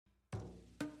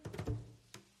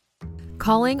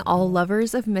Calling all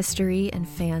lovers of mystery and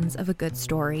fans of a good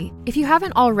story. If you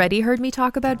haven't already heard me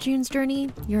talk about June's Journey,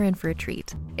 you're in for a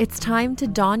treat. It's time to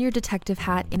don your detective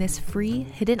hat in this free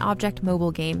hidden object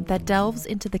mobile game that delves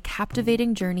into the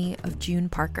captivating journey of June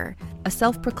Parker, a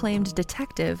self-proclaimed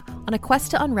detective on a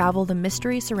quest to unravel the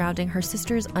mystery surrounding her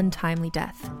sister's untimely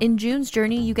death. In June's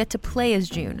Journey, you get to play as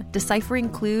June, deciphering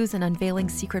clues and unveiling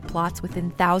secret plots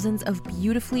within thousands of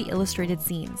beautifully illustrated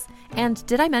scenes. And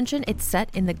did I mention it's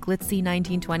set in the glitzy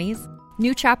 1920s?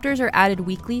 New chapters are added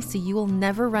weekly, so you will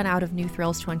never run out of new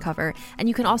thrills to uncover, and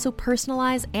you can also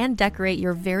personalize and decorate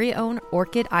your very own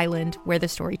Orchid Island where the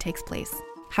story takes place.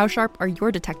 How sharp are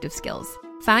your detective skills?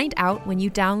 Find out when you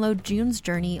download June's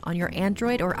Journey on your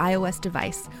Android or iOS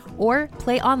device, or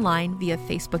play online via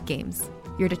Facebook Games.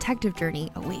 Your detective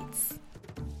journey awaits.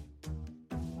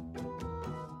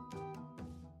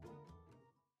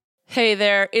 Hey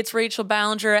there, it's Rachel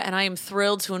Ballinger, and I am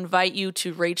thrilled to invite you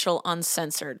to Rachel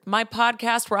Uncensored, my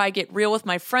podcast where I get real with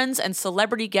my friends and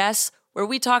celebrity guests, where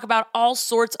we talk about all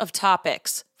sorts of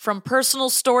topics. From personal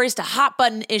stories to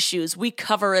hot-button issues, we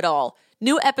cover it all.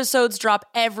 New episodes drop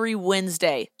every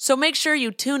Wednesday, so make sure you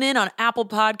tune in on Apple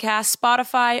Podcasts,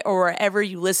 Spotify, or wherever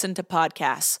you listen to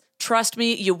podcasts. Trust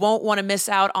me, you won't want to miss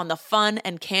out on the fun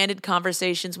and candid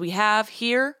conversations we have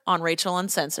here on Rachel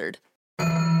Uncensored.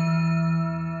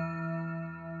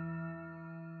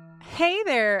 Hey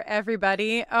there,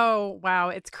 everybody. Oh, wow.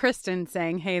 It's Kristen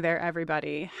saying, hey there,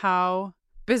 everybody. How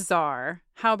bizarre.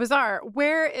 How bizarre.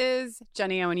 Where is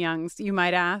Jenny Owen Youngs, you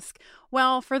might ask?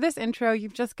 Well, for this intro,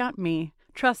 you've just got me,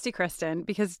 trusty Kristen,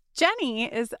 because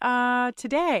Jenny is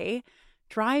today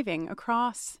driving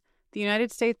across the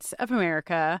United States of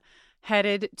America,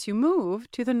 headed to move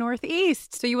to the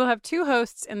Northeast. So you will have two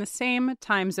hosts in the same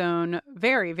time zone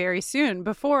very, very soon,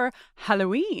 before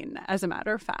Halloween, as a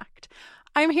matter of fact.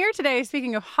 I'm here today,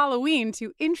 speaking of Halloween,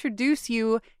 to introduce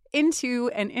you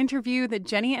into an interview that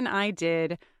Jenny and I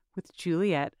did with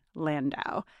Juliet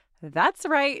Landau. That's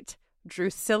right,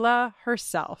 Drusilla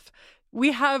herself.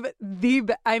 We have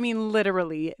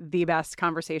literally the best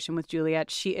conversation with Juliet.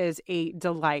 She is a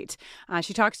delight.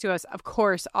 She talks to us, of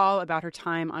course, all about her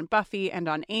time on Buffy and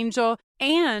on Angel,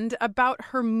 and about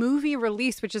her movie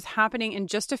release, which is happening in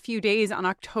just a few days on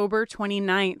October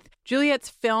 29th. Juliet's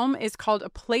film is called A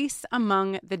Place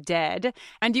Among the Dead,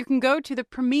 and you can go to the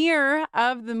premiere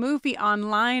of the movie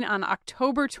online on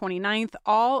October 29th.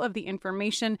 All of the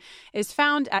information is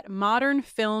found at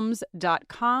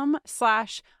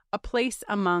modernfilms.com/A Place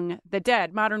Among the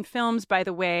Dead. Modern Films, by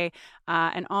the way,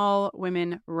 an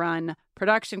all-women-run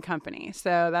production company.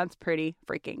 So that's pretty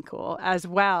freaking cool as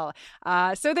well.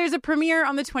 So there's a premiere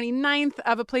on the 29th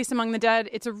of A Place Among the Dead.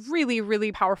 It's a really,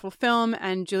 really powerful film,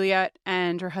 and Juliet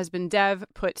and her husband Dev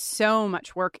put so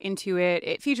much work into it.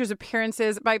 It features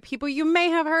appearances by people you may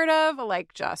have heard of,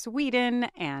 like Joss Whedon,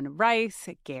 Anne Rice,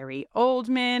 Gary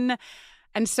Oldman,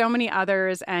 and so many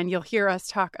others, and you'll hear us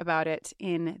talk about it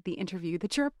in the interview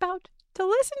that you're about to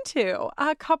listen to.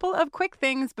 A couple of quick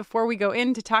things before we go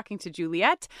into talking to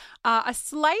Juliet. A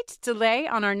slight delay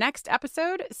on our next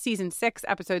episode, Season 6,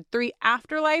 Episode 3,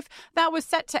 Afterlife. That was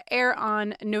set to air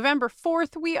on November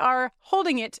 4th. We are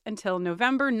holding it until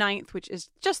November 9th, which is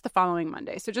just the following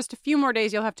Monday. So just a few more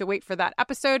days, you'll have to wait for that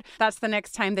episode. That's the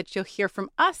next time that you'll hear from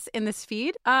us in this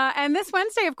feed. And this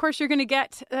Wednesday, of course, you're going to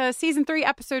get Season 3,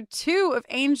 Episode 2 of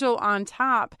Angel on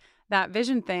Top. That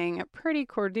Vision thing, pretty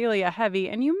Cordelia heavy,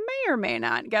 and you may or may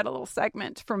not get a little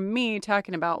segment from me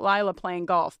talking about Lila playing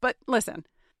golf. But listen,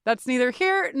 that's neither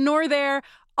here nor there.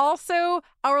 Also,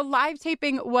 our live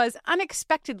taping was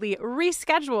unexpectedly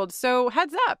rescheduled, so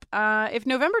heads up. If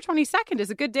November 22nd is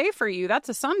a good day for you, that's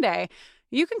a Sunday,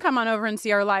 you can come on over and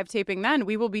see our live taping then.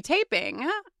 We will be taping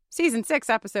Season 6,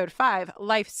 Episode 5,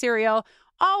 Life Serial.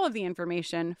 All of the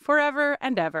information, forever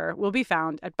and ever, will be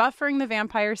found at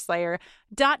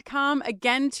bufferingthevampireslayer.com.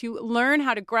 Again, to learn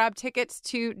how to grab tickets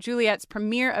to Juliet's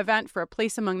premiere event for A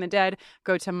Place Among the Dead,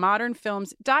 go to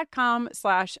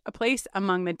modernfilms.com/A Place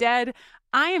Among the Dead.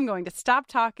 I am going to stop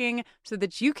talking so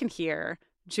that you can hear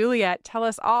Juliet tell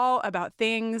us all about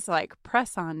things like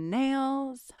press-on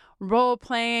nails,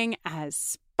 role-playing as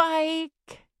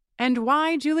Spike, and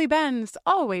why Julie Benz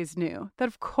always knew that,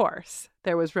 of course,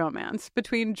 there was romance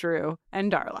between Drew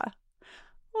and Darla.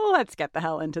 Let's get the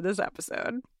hell into this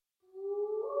episode.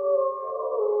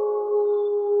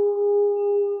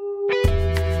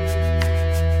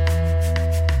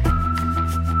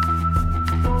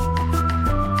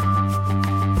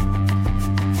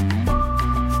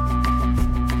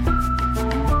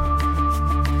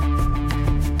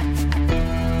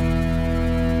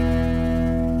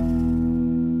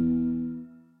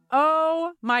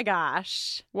 my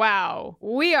gosh. Wow.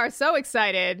 We are so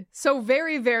excited. So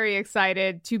very, very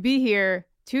excited to be here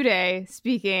today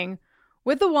speaking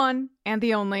with the one and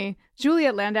the only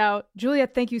Juliet Landau.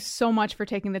 Juliet, thank you so much for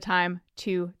taking the time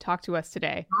to talk to us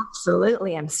today.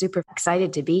 Absolutely. I'm super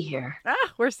excited to be here.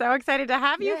 We're so excited to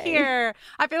have you here.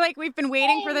 I feel like we've been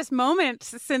waiting for this moment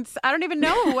since, I don't even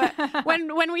know,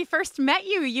 when we first met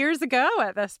you years ago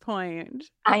at this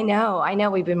point. I know.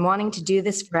 We've been wanting to do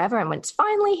this forever, and when it's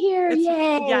finally here,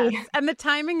 yay. Yes. And the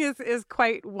timing is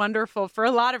quite wonderful for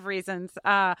a lot of reasons.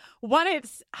 One,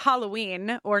 it's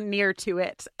Halloween or near to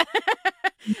it.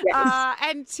 Yes.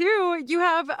 And two, you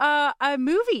have a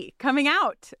movie coming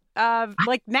out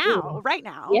right now.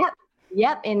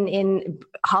 Yep. In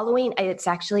Halloween,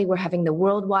 we're having the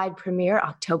worldwide premiere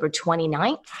October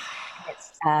 29th.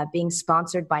 It's being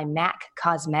sponsored by MAC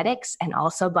Cosmetics and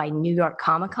also by New York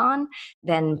Comic Con.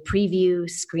 Then preview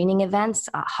screening events,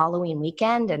 Halloween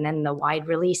weekend, and then the wide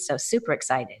release. So super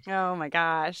excited. Oh my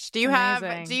gosh. Do you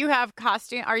have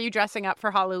costume? Are you dressing up for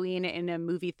Halloween in a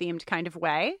movie themed kind of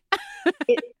way?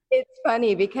 It's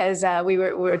funny because we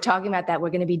were talking about that. We're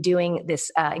going to be doing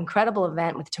this incredible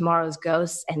event with Tomorrow's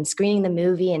Ghosts and screening the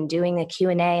movie and doing the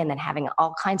Q&A and then having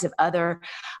all kinds of other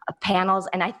panels.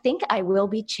 And I think I will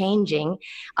be changing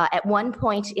at one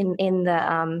point in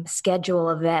the schedule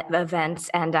of events.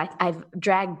 And I've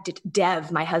dragged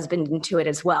Dev, my husband, into it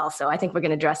as well. So I think we're going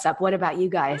to dress up. What about you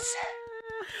guys?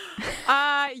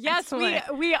 Yes,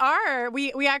 we are.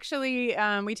 We actually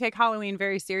we take Halloween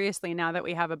very seriously now that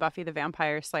we have a Buffy the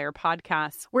Vampire Slayer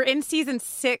podcast. We're in season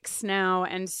 6 now,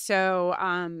 and so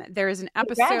there is an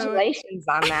episode. Congratulations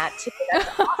on that too.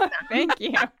 That's awesome. Thank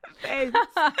you. Thanks.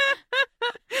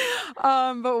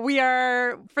 But we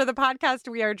are, for the podcast,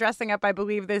 we are dressing up, I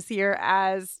believe, this year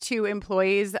as 2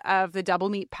 employees of the Double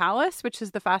Meat Palace, which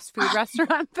is the fast food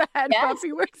restaurant that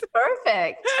Buffy works at.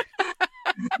 Perfect.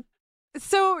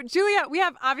 So, Juliet, we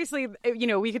have obviously,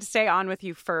 we could stay on with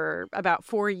you for about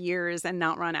 4 years and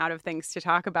not run out of things to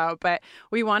talk about. But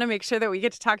we want to make sure that we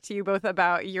get to talk to you both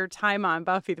about your time on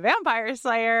Buffy the Vampire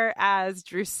Slayer as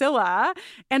Drusilla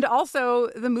and also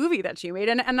the movie that you made.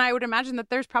 And I would imagine that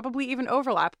there's probably even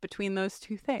overlap between those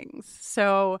 2 things.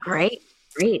 So Great.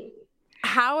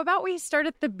 How about we start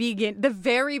at the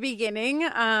very beginning,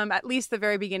 at least the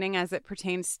very beginning as it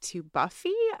pertains to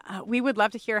Buffy? We would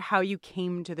love to hear how you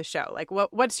came to the show. Like,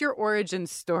 what's your origin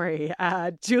story,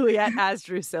 Juliet as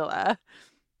Drusilla?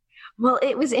 Well,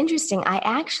 it was interesting. I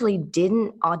actually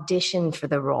didn't audition for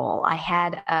the role. I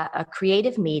had a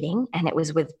creative meeting, and it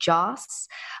was with Joss,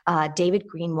 David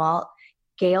Greenwalt,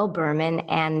 Gail Berman,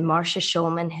 and Marcia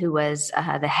Schulman, who was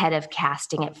the head of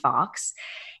casting at Fox.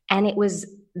 And it was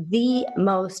the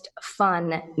most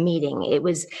fun meeting. It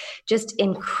was just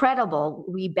incredible.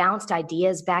 We bounced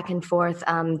ideas back and forth.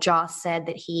 Joss said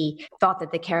that he thought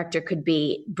that the character could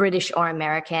be British or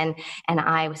American. And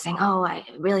I was saying, I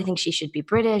really think she should be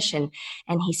British. And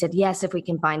he said, yes, if we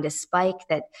can find a Spike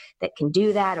that can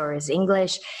do that or is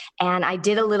English. And I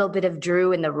did a little bit of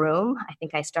Drew in the room. I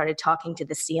think I started talking to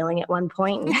the ceiling at one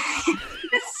point.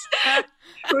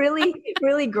 Really,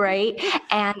 really great.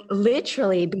 And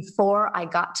literally before I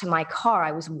got to my car,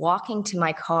 I was walking to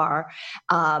my car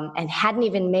and hadn't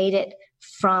even made it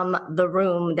from the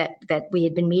room that we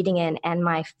had been meeting in. And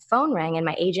my phone rang and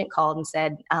my agent called and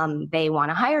said, they want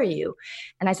to hire you.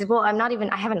 And I said, well,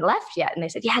 I haven't left yet. And they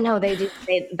said, yeah, no, they did.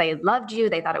 They loved you.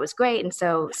 They thought it was great. And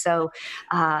so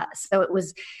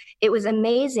it was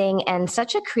amazing and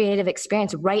such a creative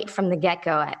experience right from the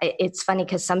get-go. It's funny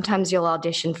because sometimes you'll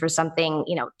audition for something,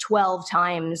 12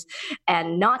 times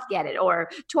and not get it, or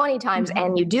 20 times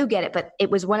and you do get it. But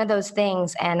it was one of those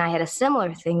things. And I had a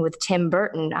similar thing with Tim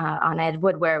Burton on Ed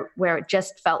Wood where it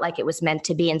just felt like it was meant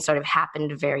to be and sort of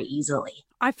happened very easily.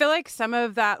 I feel like some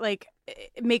of that,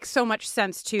 it makes so much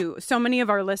sense too. So many of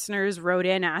our listeners wrote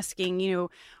in asking,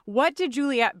 what did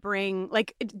Juliet bring?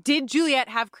 Did Juliet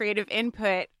have creative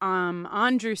input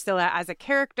on Drusilla as a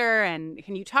character? And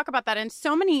can you talk about that? And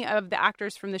so many of the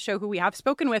actors from the show who we have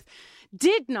spoken with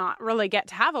did not really get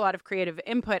to have a lot of creative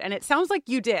input. And it sounds like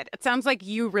you did. It sounds like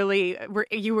you really were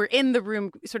in the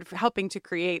room sort of helping to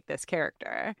create this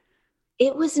character.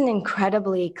 It was an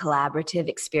incredibly collaborative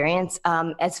experience.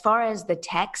 As far as the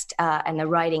text and the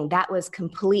writing, that was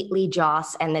completely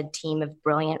Joss and the team of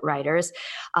brilliant writers.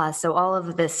 So all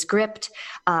of the script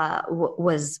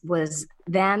was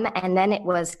them, and then it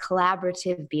was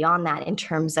collaborative beyond that in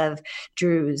terms of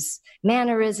Drew's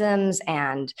mannerisms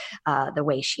and the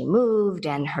way she moved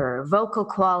and her vocal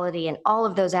quality and all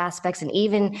of those aspects. And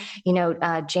even,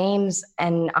 James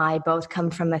and I both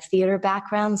come from a theater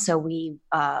background, so we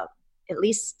at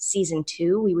least season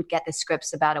 2, we would get the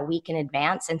scripts about a week in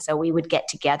advance. And so we would get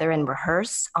together and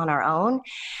rehearse on our own.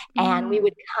 And we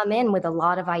would come in with a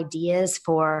lot of ideas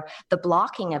for the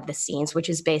blocking of the scenes, which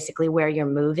is basically where you're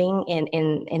moving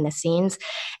in the scenes.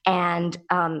 And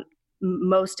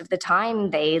most of the time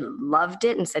they loved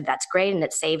it and said that's great, and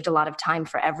it saved a lot of time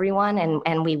for everyone,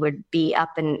 and we would be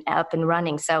up and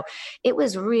running. So it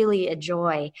was really a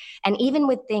joy. And even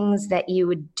with things that you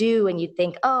would do and you'd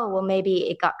think, oh well, maybe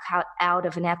it got cut out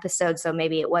of an episode, so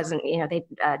maybe it wasn't,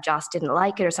 Joss didn't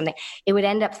like it or something, it would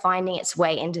end up finding its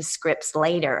way into scripts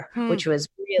later, which was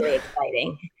really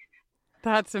exciting.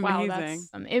 That's amazing.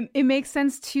 Wow, it makes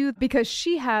sense too, because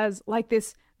she has like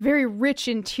this very rich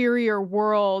interior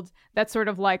world that's sort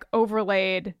of like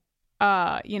overlaid,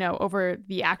 over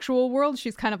the actual world.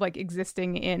 She's kind of like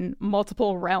existing in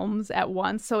multiple realms at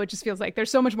once. So it just feels like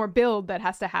there's so much more build that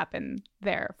has to happen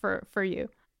there for you.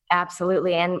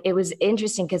 Absolutely. And it was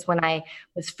interesting because when I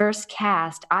was first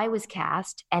cast, I was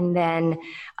cast, and then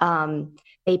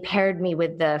they paired me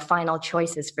with the final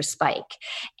choices for Spike.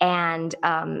 And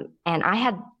I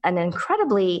had an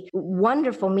incredibly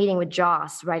wonderful meeting with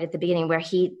Joss right at the beginning, where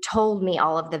he told me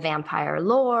all of the vampire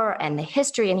lore and the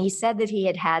history. And he said that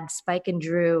he had Spike and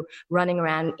Drew running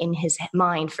around in his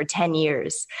mind for 10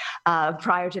 years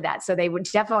prior to that. So they would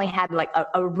definitely have like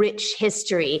a rich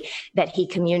history that he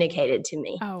communicated to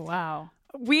me. Oh, wow.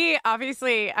 We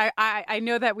obviously, I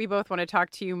know that we both want to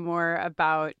talk to you more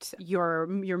about your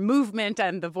movement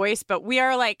and the voice, but we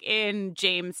are like in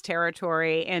James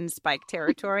territory and Spike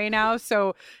territory now.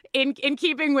 So in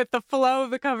keeping with the flow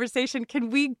of the conversation, can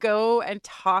we go and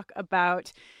talk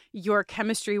about your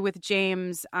chemistry with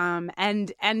James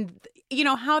and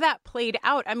how that played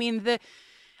out? I mean,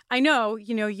 I know,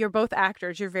 you're both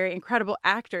actors, you're very incredible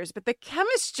actors, but the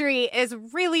chemistry is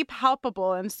really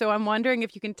palpable. And so I'm wondering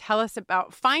if you can tell us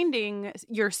about finding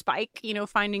your Spike,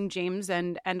 finding James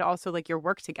and also like your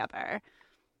work together.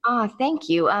 Oh, thank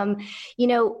you.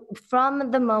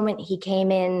 From the moment he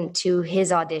came in to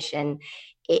his audition,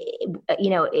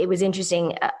 it was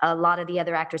interesting. A lot of the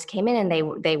other actors came in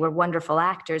and they were wonderful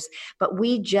actors, but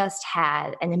we just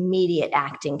had an immediate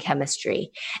acting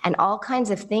chemistry, and all kinds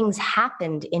of things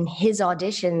happened in his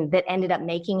audition that ended up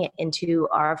making it into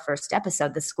our first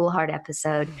episode, the School Heart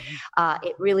episode.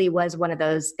 It really was one of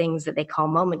those things that they call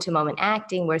moment to moment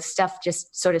acting, where stuff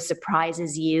just sort of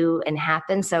surprises you and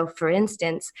happens. So for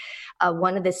instance,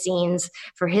 one of the scenes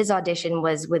for his audition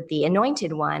was with the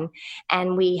Anointed One.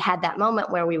 And we had that moment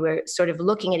where we were sort of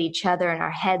looking at each other and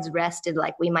our heads rested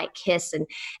like we might kiss.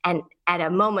 And at a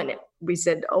moment we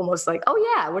said almost like,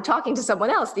 oh yeah, we're talking to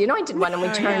someone else, the Anointed One. And we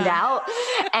turned out,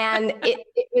 and it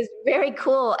was very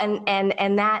cool.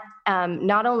 And that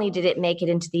not only did it make it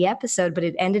into the episode, but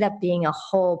it ended up being a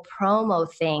whole promo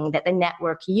thing that the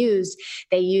network used.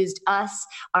 They used us,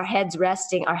 our heads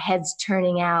resting, our heads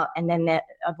turning out, and then a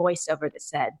voiceover that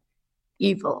said,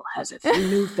 "Evil has a few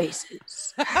new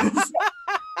faces."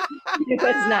 It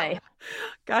was nice.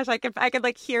 Gosh, I could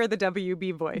like hear the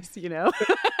WB voice,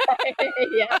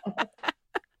 Yeah.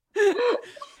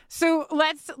 So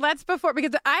let's before,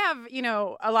 because I have,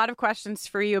 a lot of questions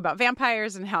for you about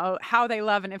vampires and how they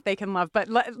love and if they can love. But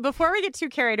before we get too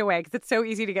carried away, because it's so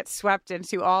easy to get swept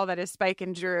into all that is Spike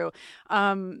and Drew,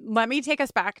 let me take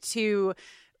us back to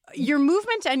your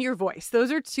movement and your voice.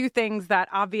 Those are two things that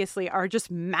obviously are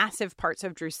just massive parts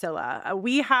of Drusilla.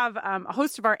 We have a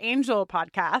host of our Angel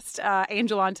podcast,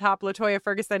 Angel on Top, LaToya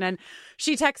Ferguson, and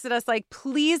she texted us like,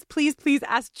 please, please, please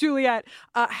ask Juliet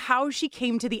how she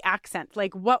came to the accent.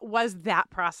 Like, what was that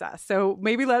process? So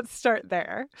maybe let's start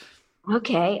there.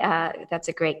 Okay, that's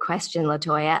a great question,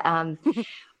 LaToya.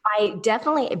 I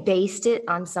definitely based it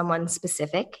on someone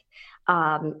specific.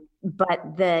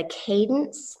 But the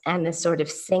cadence and the sort of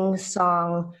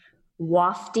sing-song,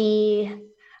 wafty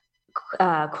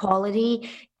quality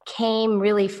came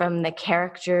really from the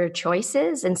character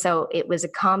choices. And so it was a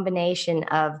combination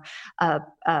of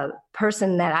a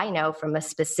person that I know from a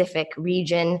specific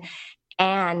region,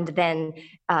 and then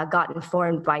got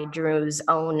informed by Drew's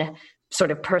own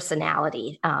sort of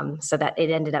personality, so that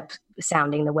it ended up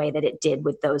sounding the way that it did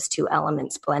with those two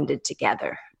elements blended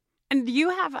together. And you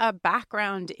have a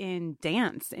background in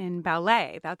dance, in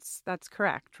ballet. That's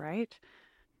correct, right?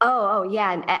 Oh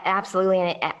yeah, and absolutely.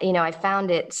 And I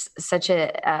found it such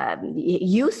a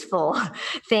useful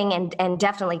thing, and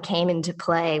definitely came into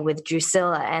play with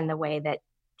Drusilla, and the way that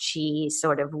she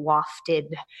sort of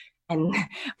wafted and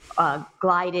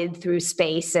glided through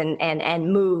space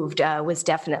and moved was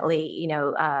definitely,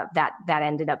 that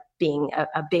ended up being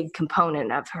a big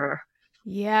component of her.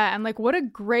 Yeah, and like what a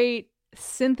great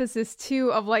synthesis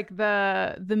too of like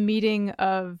the meeting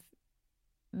of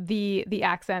the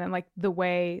accent and like the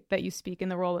way that you speak in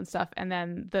the role and stuff, and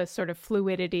then the sort of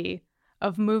fluidity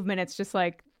of movement. It's just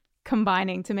like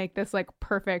combining to make this like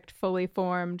perfect, fully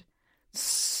formed,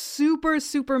 super,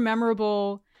 super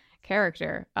memorable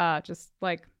character. Just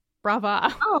like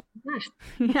brava. Oh,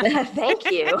 Yeah. thank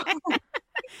you.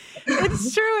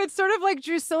 It's true. It's sort of like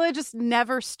Drusilla just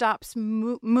never stops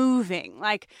moving.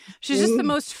 Like she's just the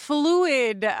most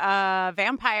fluid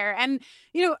vampire, and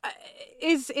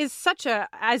is such a,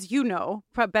 as you know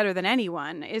better than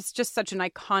anyone, is just such an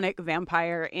iconic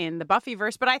vampire in the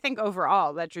Buffyverse. But I think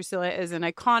overall that Drusilla is an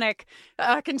iconic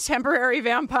contemporary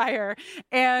vampire,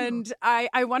 and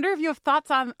I wonder if you have thoughts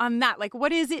on that. Like,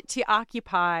 what is it to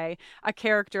occupy a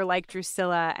character like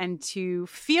Drusilla and to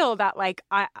feel that like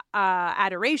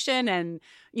adoration and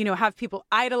have people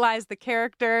idolize the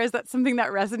character? Is that something that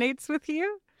resonates with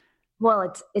you?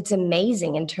 Well, it's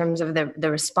amazing in terms of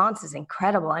the response is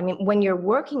incredible. I mean, when you're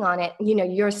working on it,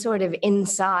 you're sort of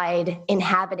inside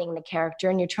inhabiting the character,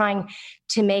 and you're trying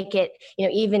to make it,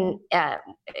 even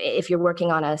if you're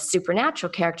working on a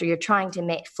supernatural character, you're trying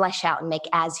to flesh out and make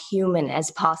as human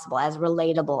as possible, as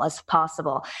relatable as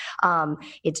possible.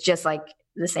 It's just like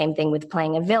the same thing with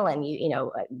playing a villain.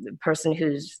 The person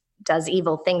who's does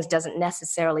evil things doesn't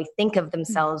necessarily think of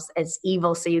themselves as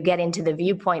evil. So you get into the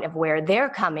viewpoint of where they're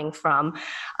coming from.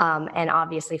 And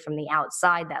obviously from the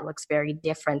outside, that looks very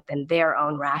different than their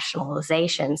own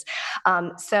rationalizations.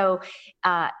 So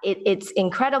it's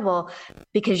incredible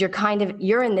because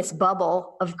you're in this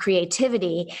bubble of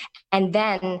creativity. And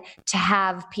then to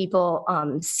have people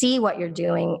see what you're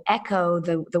doing, echo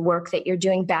the work that you're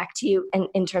doing back to you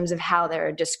in terms of how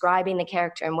they're describing the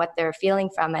character and what they're feeling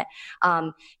from it,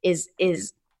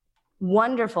 is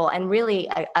wonderful and really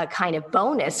a kind of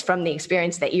bonus from the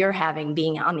experience that you're having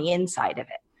being on the inside of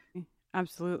it.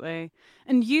 Absolutely.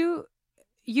 And you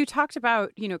talked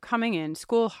about, coming in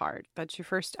school hard. That's your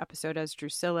first episode as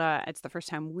Drusilla. It's the first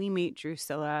time we meet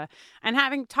Drusilla. And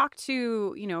having talked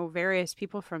to, various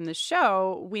people from the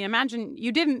show, we imagine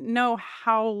you didn't know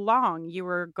how long you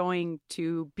were going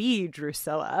to be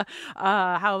Drusilla,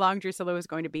 how long Drusilla was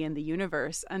going to be in the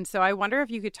universe. And so I wonder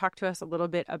if you could talk to us a little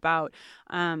bit about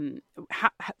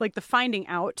like the finding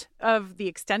out of the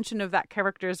extension of that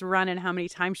character's run and how many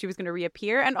times she was going to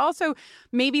reappear, and also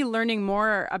maybe learning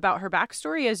more about her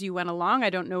backstory as you went along. I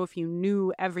don't know if you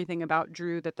knew everything about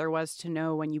Drew that there was to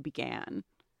know when you began.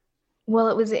 Well,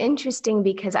 it was interesting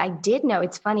because I did know.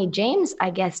 It's funny, James, I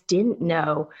guess, didn't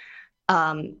know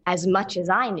as much as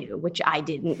I knew, which I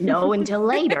didn't know until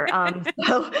later. It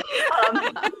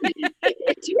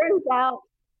turns out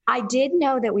I did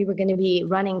know that we were going to be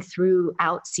running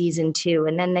throughout season 2,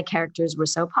 and then the characters were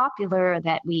so popular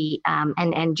that we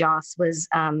and Joss was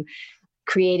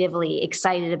creatively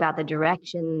excited about the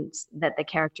directions that the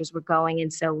characters were going,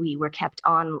 and so we were kept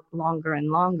on longer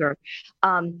and longer.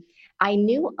 I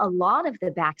knew a lot of the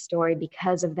backstory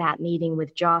because of that meeting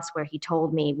with Joss, where he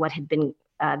told me what had been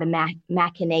the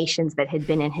machinations that had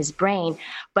been in his brain.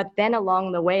 But then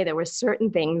along the way, there were certain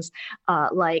things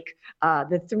like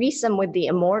the threesome with the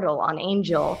immortal on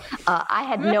Angel. I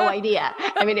had no idea.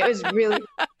 I mean, it was really...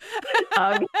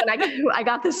 when I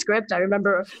got the script, I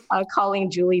remember calling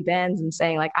Julie Benz and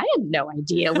saying, like, I had no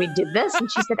idea we did this.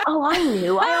 And she said, oh, I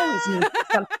knew. I always knew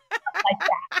something like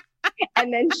that.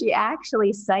 And then she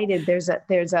actually cited, there's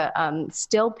a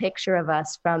still picture of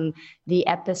us from the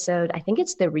episode, I think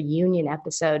it's the reunion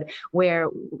episode, where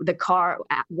the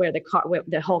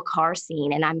whole car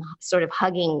scene, and I'm sort of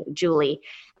hugging Julie,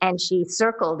 and she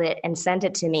circled it and sent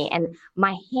it to me. And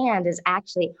my hand is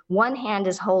actually, one hand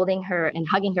is holding her and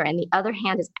hugging her, and the other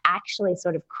hand is actually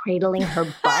sort of cradling her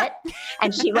butt.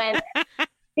 And she went,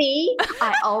 see,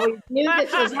 I always knew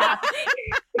this was happening.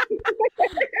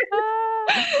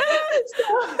 So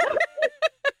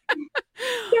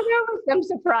there were some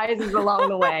surprises along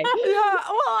the way. Yeah,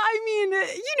 well, I mean,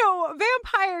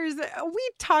 vampires, we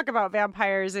talk about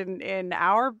vampires in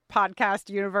our podcast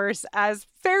universe as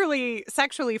fairly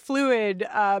sexually fluid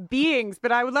beings,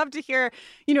 but I would love to hear,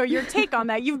 your take on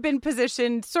that. You've been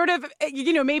positioned sort of,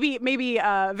 maybe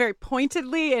very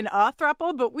pointedly in a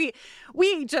throuple, but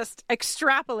we just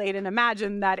extrapolate and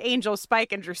imagine that Angel,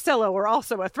 Spike, and Drusilla were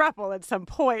also a throuple at some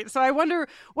point. So I wonder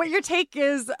what your take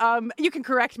is. You can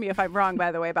correct me if I'm wrong,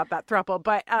 by the way, about that throuple,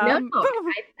 but no,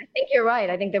 I think you're right.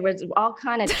 I think there was all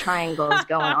kind of triangles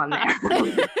going on there.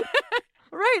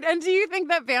 Right. And do you think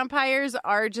that vampires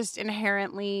are just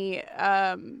inherently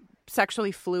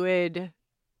sexually fluid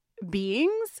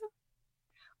beings?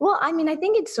 Well, I mean, I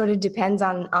think it sort of depends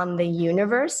on the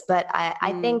universe, but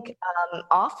I think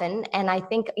often, and I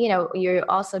think, you're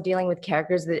also dealing with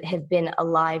characters that have been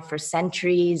alive for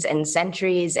centuries and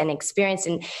centuries and experience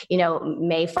and,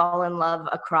 may fall in love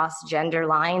across gender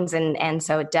lines. And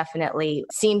so it definitely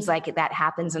seems like that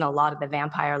happens in a lot of the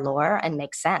vampire lore and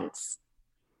makes sense.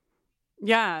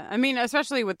 Yeah, I mean,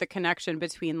 especially with the connection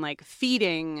between like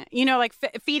feeding,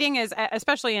 feeding is,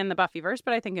 especially in the Buffyverse,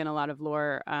 but I think in a lot of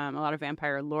lore, a lot of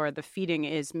vampire lore, the feeding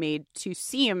is made to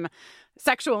seem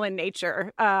sexual in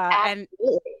nature. And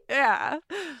yeah,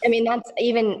 I mean, that's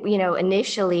even,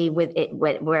 initially with it,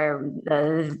 where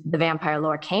the vampire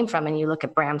lore came from. And you look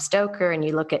at Bram Stoker and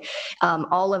you look at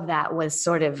all of that was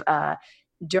sort of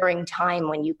during time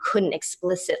when you couldn't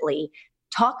explicitly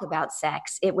talk about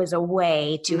sex. It was a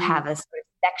way to have a sort of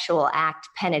sexual act,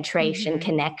 penetration,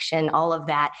 connection, all of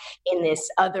that in this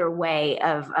other way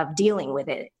of dealing with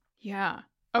it. Yeah.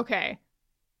 Okay.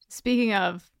 Speaking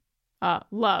of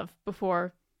love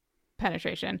before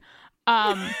penetration,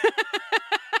 from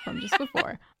just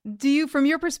before, from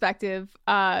your perspective,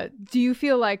 do you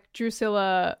feel like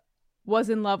Drusilla was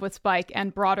in love with Spike?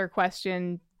 And broader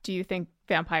question, do you think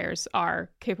vampires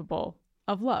are capable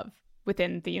of love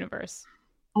within the universe?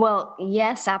 Well,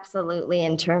 yes, absolutely.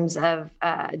 In terms of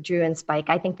Drew and Spike,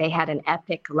 I think they had an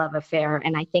epic love affair,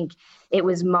 and I think it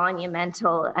was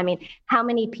monumental. I mean, how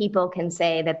many people can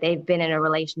say that they've been in a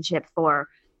relationship for,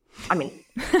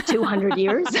 200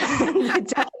 years?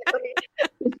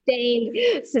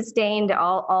 Definitely sustained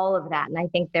all of that. And I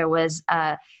think there was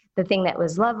the thing that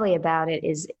was lovely about it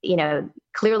is,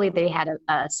 clearly they had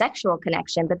a sexual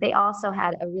connection, but they also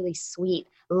had a really sweet,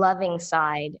 loving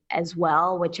side as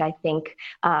well, which I think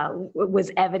was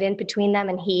evident between them.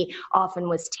 And he often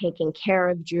was taking care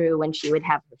of Drew when she would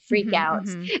have her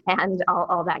freakouts and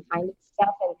all that kind of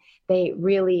stuff. And they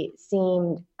really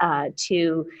seemed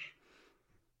to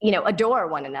adore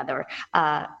one another.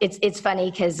 It's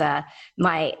funny because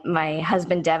my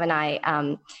husband Dev and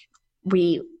I,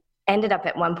 we ended up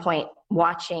at one point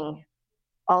watching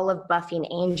all of Buffy and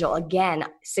Angel again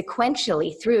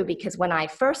sequentially through, because when I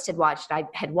first had watched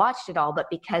it all, but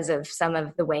because of some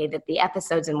of the way that the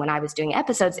episodes and when I was doing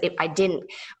episodes, I didn't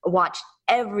watch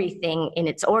everything in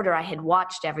its order. I had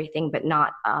watched everything, but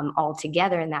not all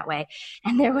together in that way.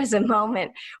 And there was a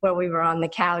moment where we were on the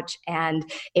couch, and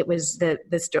it was the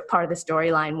part of the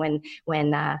storyline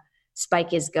when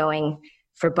Spike is going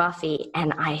for Buffy,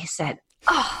 and I said,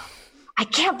 "Oh, I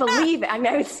can't believe it." I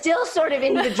mean, I was still sort of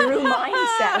in the Drew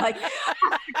mindset, like,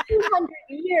 after 200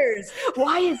 years,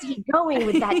 why is he going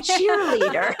with that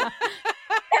cheerleader?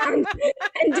 And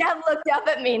Dev looked up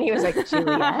at me and he was like,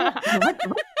 "Juliet, what's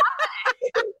happening?"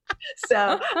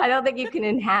 So I don't think you can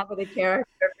inhabit a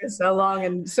character for so long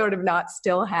and sort of not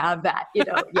still have that, Yeah,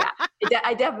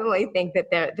 I definitely think that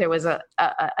there was a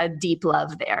deep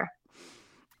love there.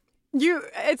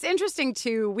 It's interesting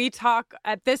too. We talk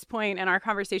at this point in our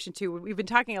conversation too. We've been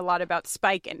talking a lot about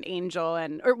Spike and Angel,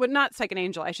 not Spike and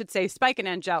Angel, I should say Spike and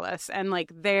Angelus, and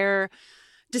like their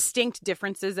distinct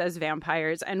differences as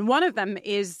vampires. And one of them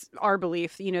is our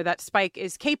belief, that Spike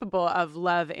is capable of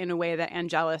love in a way that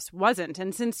Angelus wasn't.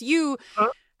 And since you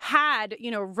had,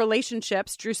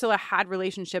 relationships, Drusilla had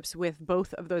relationships with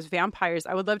both of those vampires,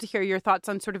 I would love to hear your thoughts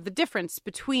on sort of the difference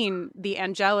between the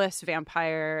Angelus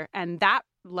vampire and that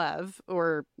love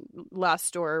or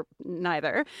lust or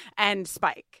neither, and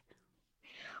Spike.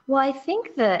 Well, I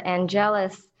think the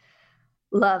Angelus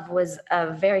love was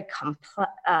very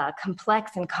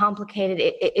complex and complicated.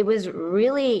 It was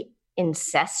really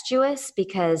incestuous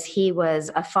because he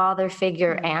was a father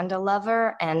figure and a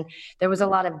lover, and there was a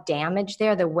lot of damage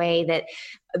there. The way that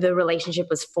the relationship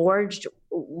was forged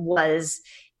was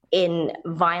in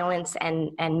violence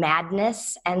and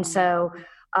madness. And so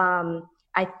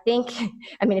I think,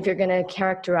 if you're going to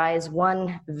characterize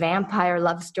one vampire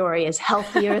love story as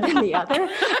healthier than the other,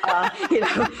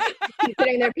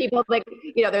 considering there are people like,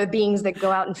 there are beings that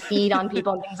go out and feed on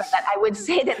people and things like that, I would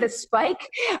say that the Spike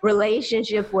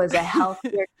relationship was a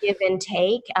healthier give and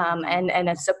take, and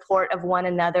a support of one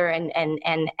another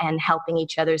and helping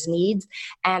each other's needs.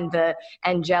 And the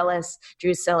Angelus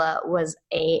Drusilla was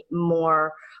a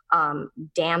more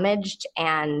damaged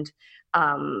and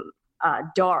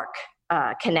dark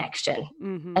connection,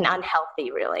 and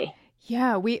unhealthy, really.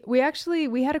 Yeah, we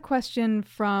had a question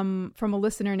from a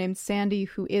listener named Sandy,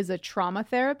 who is a trauma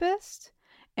therapist,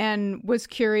 and was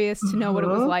curious to know what it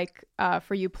was like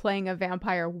for you playing a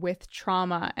vampire with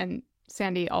trauma. And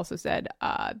Sandy also said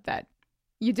that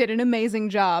you did an amazing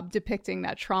job depicting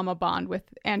that trauma bond with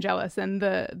Angelus and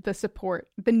the support,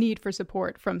 the need for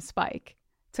support from Spike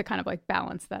to kind of like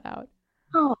balance that out.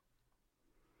 Oh,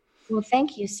 Well,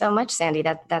 thank you so much, Sandy.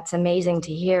 That's amazing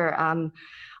to hear.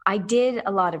 I did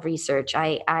a lot of research.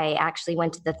 I actually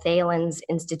went to the Thalen's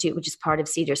Institute, which is part of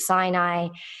Cedars-Sinai,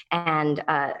 and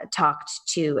talked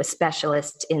to a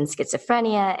specialist in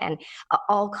schizophrenia and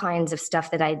all kinds of stuff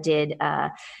that I did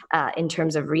in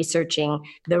terms of researching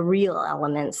the real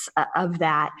elements of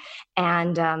that.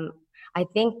 And I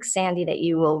think, Sandy, that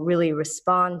you will really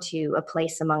respond to A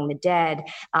Place Among the Dead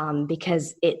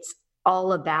because it's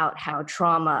all about how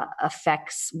trauma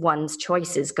affects one's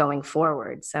choices going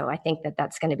forward. So I think that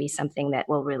that's going to be something that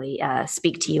will really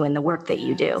speak to you in the work that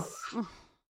you do.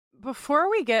 Before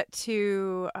we get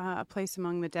to A Place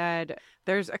Among the Dead,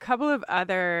 there's a couple of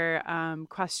other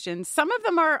questions. Some of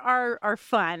them are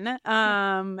fun.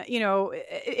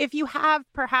 If you have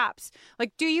perhaps,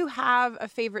 do you have a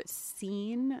favorite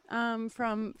scene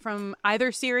from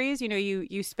either series?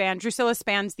 Drusilla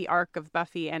spans the arc of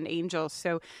Buffy and Angel.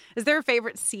 So is there a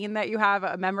favorite scene that you have,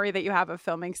 a memory that you have of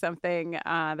filming something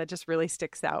that just really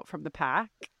sticks out from the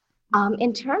pack?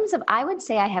 In terms of, I would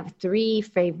say I have 3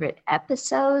 favorite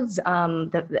episodes,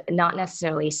 not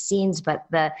necessarily scenes, but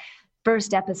the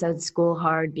first episode, School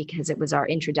Hard, because it was our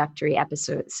introductory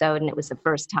episode, and it was the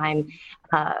first time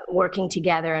working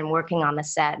together and working on the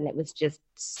set, and it was just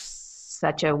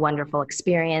such a wonderful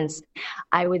experience.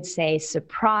 I would say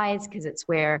Surprise, because it's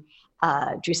where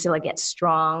Drusilla gets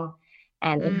strong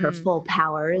and in her full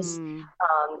powers.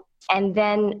 And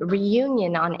then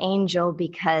Reunion on Angel,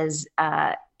 because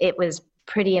it was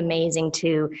pretty amazing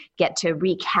to get to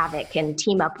wreak havoc and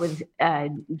team up with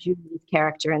Julie's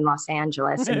character in Los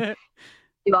Angeles and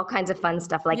do all kinds of fun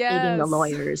stuff like eating the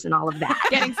lawyers and all of that.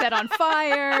 Getting set on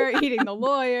fire, eating the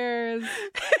lawyers.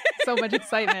 So much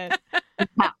excitement.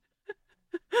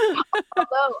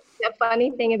 Although the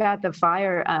funny thing about the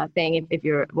fire thing, if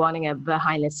you're wanting a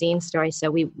behind the scenes story,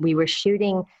 so we were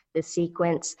shooting the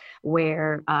sequence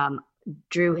where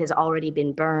Drew has already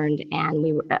been burned, and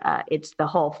we were it's the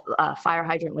whole fire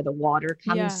hydrant where the water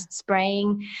comes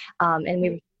spraying, and we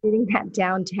were shooting that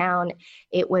downtown.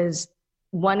 It was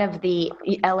one of the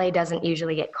LA doesn't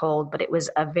usually get cold, but it was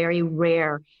a very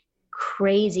rare,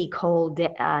 crazy cold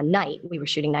night. We were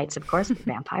shooting nights, of course, with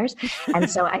vampires, and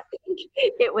so I think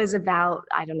it was about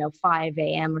 5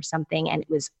 a.m. or something, and it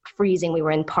was freezing. We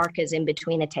were in parkas in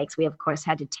between the takes. We of course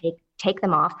had to take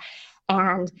them off.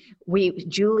 And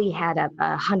Julie had a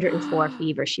 104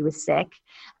 fever. She was sick.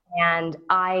 And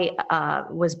I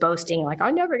was boasting,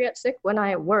 I never get sick when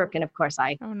I work. And of course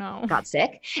I got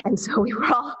sick. And so we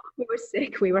were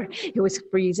sick. It was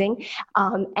freezing.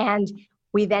 And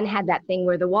we then had that thing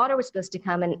where the water was supposed to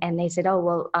come and they said,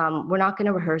 we're not going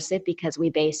to rehearse it because we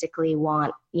basically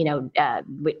want, we're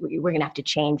going to have to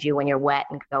change you when you're wet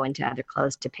and go into other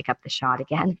clothes to pick up the shot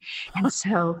again. And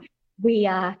so they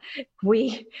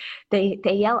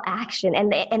yell action,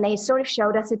 and they sort of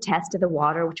showed us a test of the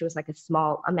water, which was like a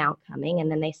small amount coming, and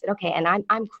then they said, okay, and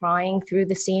I'm crying through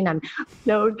the scene. I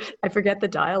forget the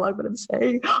dialogue, but I'm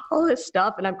saying all this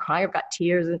stuff, and I'm crying. I've got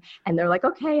tears, and they're like,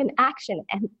 okay, and action,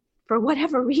 and for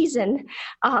whatever reason,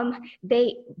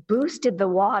 they boosted the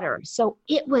water, so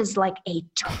it was like a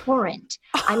torrent.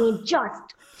 I mean,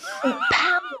 just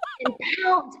pounds and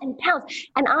pounds and pounds.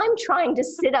 And I'm trying to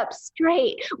sit up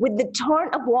straight with the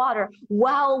torrent of water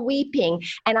while weeping.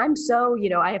 And I'm so,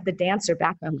 I have the dancer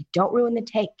background. I'm like, don't ruin the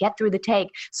take, get through the take.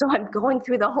 So I'm going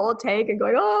through the whole take and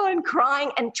going, and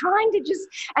crying and trying to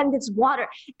and this water.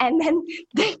 And then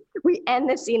we end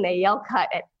the scene, they yell cut,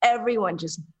 and everyone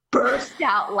just burst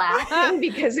out laughing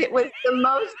because it was the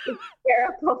most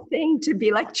hysterical thing to be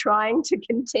trying to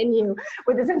continue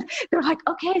with this. And they're like,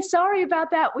 okay, sorry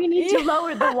about that. We need to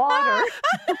lower the water.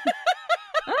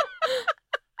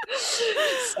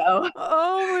 So,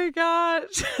 oh my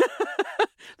gosh.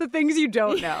 The things you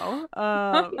don't know.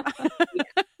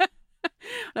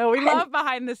 No, we love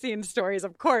behind the scenes stories,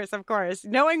 of course.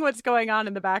 Knowing what's going on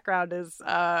in the background is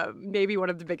maybe one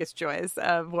of the biggest joys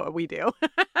of what we do.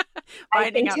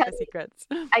 Finding out the secrets.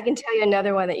 I can tell you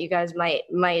another one that you guys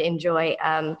might enjoy.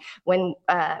 When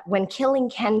killing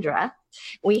Kendra,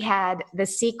 we had the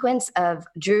sequence of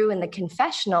Drew in the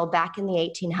confessional back in the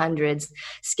 1800s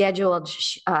scheduled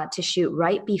to shoot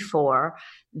right before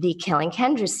the killing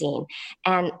Kendra scene,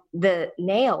 and the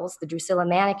nails, the Drusilla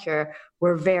manicure,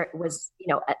 was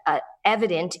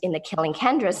evident in the killing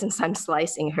Kendra, since I'm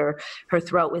slicing her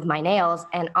throat with my nails,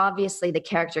 and obviously the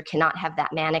character cannot have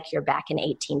that manicure back in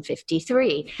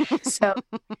 1853. So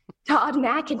Todd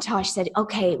McIntosh said,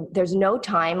 okay, there's no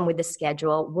time with the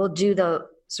schedule. We'll do the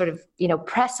sort of,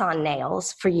 press on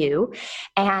nails for you.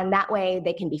 And that way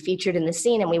they can be featured in the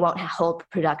scene and we won't hold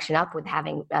production up with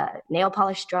having nail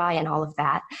polish dry and all of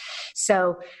that.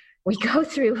 So we go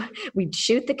through, we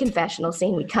shoot the confessional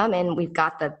scene. We come in, we've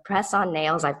got the press on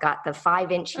nails. I've got the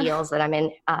 5-inch heels that I'm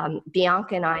in.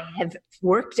 Bianca and I have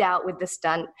worked out with the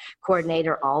stunt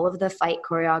coordinator, all of the fight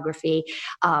choreography.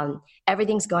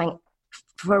 Everything's going,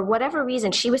 for whatever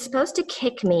reason, she was supposed to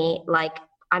kick me like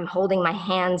I'm holding my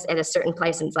hands at a certain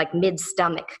place, and it's like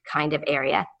mid-stomach kind of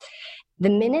area. The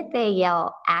minute they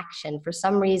yell action, for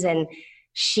some reason,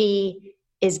 she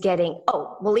is getting,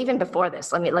 even before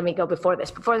this, let me go before this.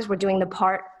 Before this, we're doing the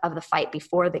part of the fight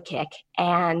before the kick.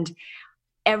 And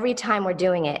every time we're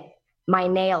doing it, my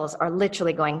nails are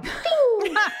literally going, bing,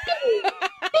 bing,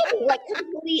 bing, like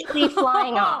completely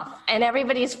flying off. And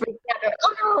everybody's freaking out. They're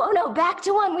like, oh no, back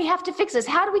to one. We have to fix this.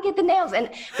 How do we get the nails? And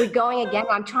we're going again.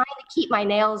 I'm trying to keep my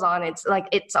nails on.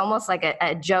 It's almost like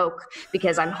a joke,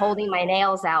 because I'm holding my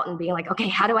nails out and being like, okay,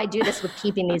 how do I do this with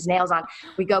keeping these nails on?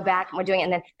 We go back and we're doing it.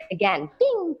 And then again,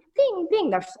 bing, bing, bing,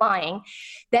 they're flying.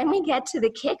 Then we get to the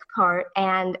kick part.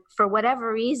 And for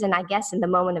whatever reason, I guess in the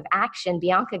moment of action,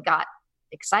 Bianca got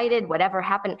excited, whatever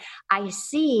happened. I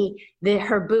see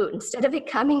her boot, instead of it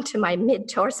coming to my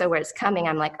mid-torso where it's coming,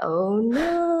 I'm like, oh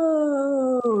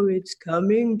no, it's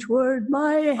coming toward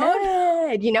my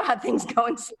head. You know how things go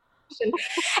in slow motion.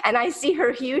 And I see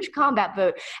her huge combat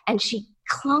boot, and she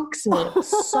clunks me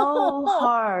so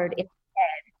hard in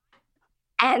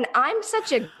the head. And I'm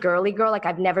such a girly girl, like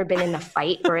I've never been in a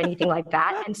fight or anything like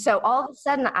that. And so all of a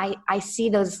sudden I see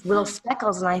those little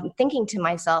speckles, and I'm thinking to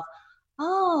myself,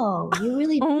 oh, you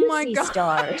really do see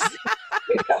stars.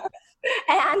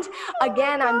 And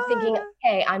again, I'm thinking,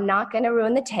 okay, I'm not going to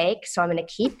ruin the take, so I'm going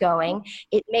to keep going.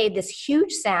 It made this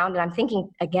huge sound, and I'm thinking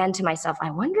again to myself, I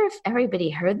wonder if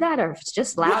everybody heard that, or if it's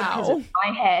just loud because of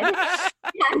my head.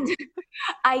 And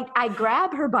I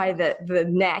grab her by the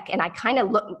neck, and I kind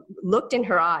of looked in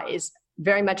her eyes,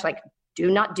 very much like, do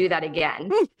not do that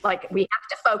again. Like, we have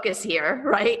to focus here,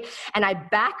 right? And I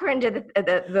back her into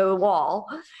the wall,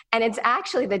 and it's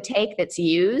actually the take that's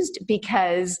used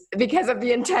because of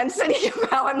the intensity of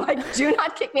how I'm like, do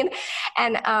not kick me.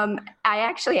 And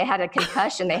I had a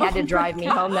concussion. They had to drive me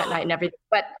home that night and everything.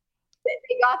 But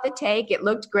they got the take. It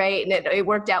looked great, and it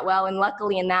worked out well. And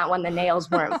luckily in that one, the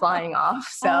nails weren't flying off.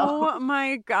 So. Oh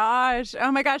my gosh.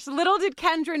 Little did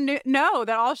Kendra know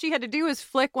that all she had to do was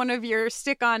flick one of your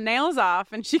stick-on nails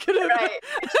off, and she could have. Right.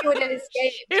 She would have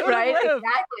escaped. Right. Exactly.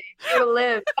 She would have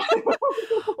lived.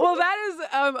 Well, that is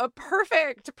a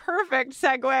perfect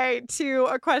segue to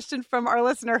a question from our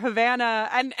listener, Havana.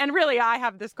 And really, I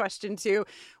have this question too.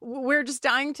 We're just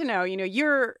dying to know,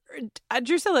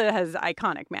 Drusilla has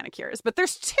iconic manicures, but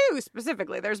there's two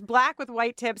specifically. There's black with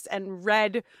white tips and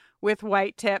red with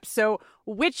white tips. So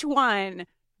which one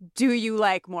do you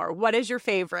like more? What is your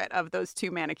favorite of those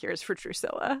two manicures for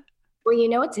Drusilla?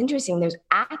 Well, it's interesting. There's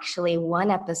actually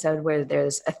one episode where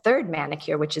there's a third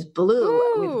manicure, which is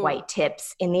blue with white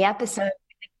tips, in the episode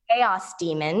The Chaos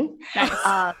Demon,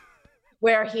 nice.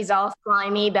 Where he's all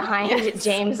slimy behind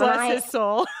James and I. Bless his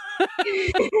soul.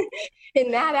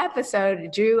 In that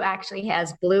episode, Drew actually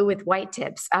has blue with white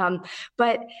tips.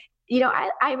 But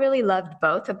I really loved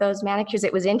both of those manicures.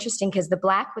 It was interesting because the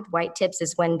black with white tips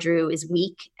is when Drew is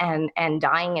weak and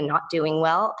dying and not doing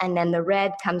well. And then the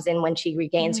red comes in when she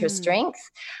regains her strength.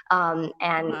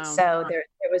 So there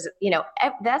was,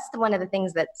 that's one of the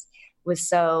things that was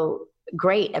so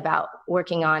great about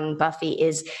working on Buffy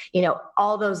is,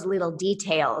 all those little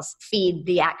details feed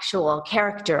the actual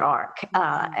character arc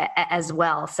as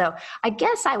well. So I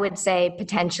guess I would say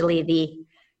potentially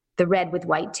the red with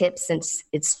white tips, since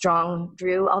it's strong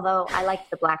Drew, although I like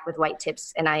the black with white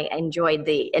tips and I enjoyed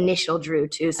the initial Drew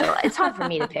too. So it's hard for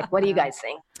me to pick. What do you guys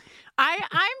think? I'm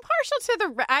partial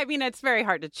to it's very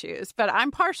hard to choose, but I'm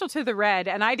partial to the red,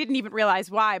 and I didn't even realize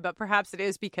why, but perhaps it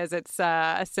is because it's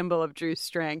a symbol of Drew's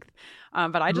strength.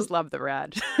 But I just love the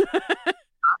red.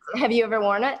 Have you ever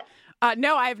worn it?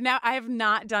 No, I have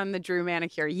not done the Drew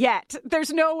manicure yet.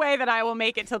 There's no way that I will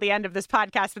make it till the end of this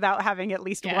podcast without having at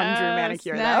least one Drew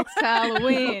manicure. Next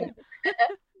Halloween.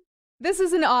 This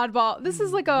is an oddball. This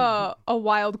is like a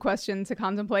wild question to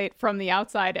contemplate from the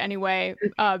outside anyway,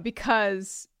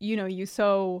 because, you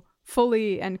so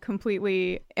fully and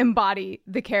completely embody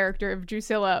the character of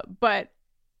Drusilla. But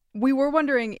we were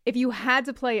wondering if you had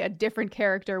to play a different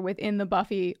character within the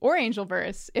Buffy or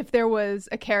Angelverse, if there was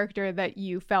a character that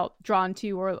you felt drawn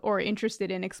to or interested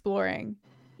in exploring.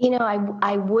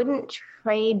 I wouldn't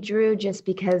trade Drew just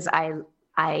because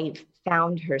I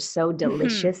found her so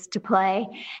delicious to play.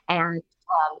 And,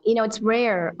 it's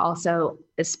rare also,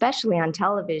 especially on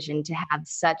television, to have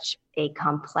such a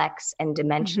complex and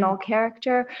dimensional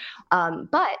character.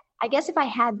 But I guess if I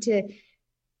had to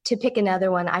to pick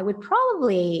another one, I would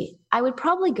probably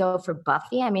go for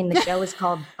Buffy. I mean, the show is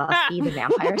called Buffy the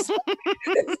Vampire Slayer.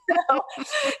 So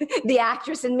the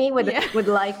actress in me would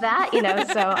like that,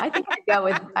 so I think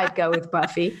I'd go with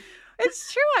Buffy.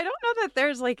 It's true. I don't know that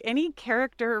there's like any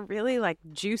character really like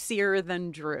juicier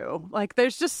than Drew. Like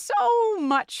there's just so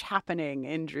much happening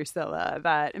in Drusilla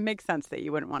that it makes sense that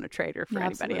you wouldn't want to trade her for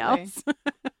anybody else.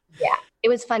 Yeah, it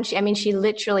was fun. She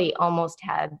literally almost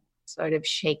had sort of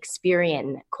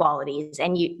Shakespearean qualities,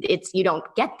 and you don't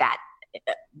get that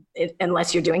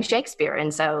unless you're doing Shakespeare.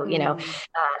 And so,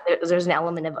 there's an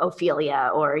element of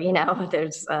Ophelia, or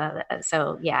there's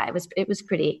so yeah, it was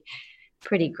pretty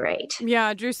great.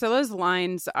 Yeah, Drusilla's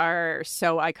lines are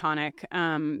so iconic.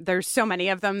 There's so many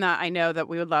of them that I know that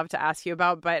we would love to ask you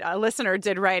about, but a listener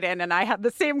did write in and I had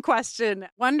the same question,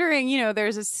 wondering,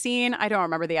 there's a scene, I don't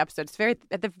remember the episode, it's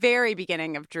at the very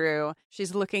beginning of Drew.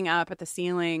 She's looking up at the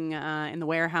ceiling in the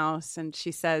warehouse and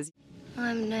she says,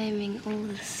 I'm naming all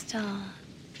the stars.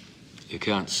 You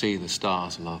can't see the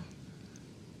stars, love.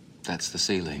 That's the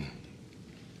ceiling.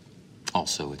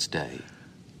 Also, it's day.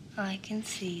 I can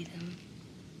see them.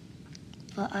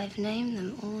 But I've named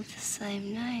them all the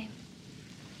same name.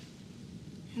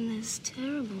 And there's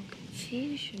terrible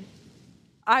confusion.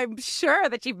 I'm sure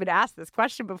that you've been asked this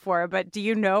question before, but do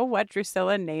you know what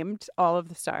Drusilla named all of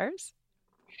the stars?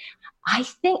 I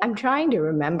think I'm trying to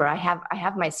remember. I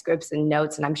have my scripts and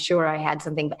notes, and I'm sure I had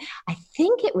something, but I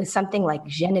think it was something like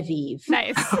Genevieve.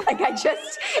 Nice. Like I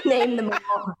just named them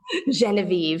all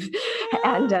Genevieve,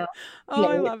 and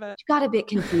I love it. It got a bit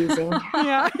confusing.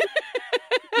 Yeah.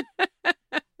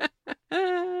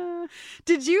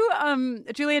 Did you,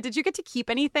 Juliet, did you get to keep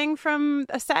anything from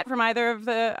a set from either of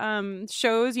the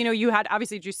shows? You had,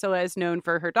 obviously, Drusilla is known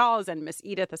for her dolls and Miss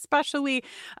Edith especially,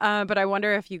 but I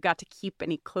wonder if you got to keep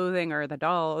any clothing or the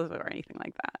dolls or anything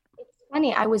like that.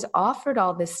 Funny, I was offered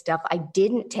all this stuff. I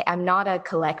didn't I'm not a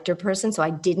collector person, so I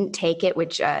didn't take it,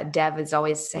 which Dev is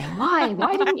always saying, why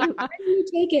didn't you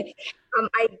take it?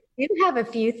 I do have a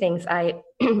few things.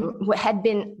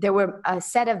 There were a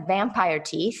set of vampire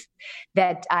teeth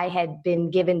that I had been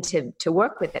given to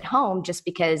work with at home just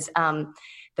because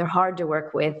they're hard to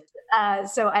work with.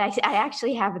 So I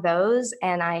actually have those,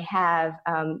 and I have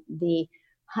the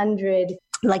 100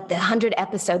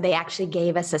 episode, they actually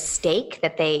gave us a stake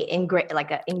that they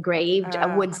engraved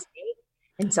a wood stake.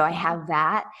 And so I have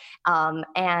that.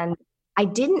 And I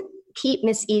didn't keep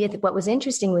Miss Edith. What was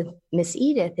interesting with Miss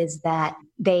Edith is that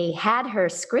they had her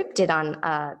scripted on,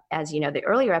 as you know, the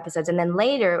earlier episodes. And then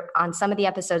later on some of the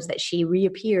episodes that she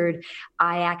reappeared,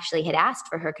 I actually had asked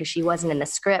for her because she wasn't in the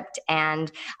script. And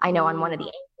I know on one of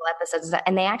the episodes,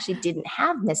 and they actually didn't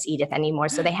have Miss Edith anymore.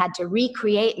 So they had to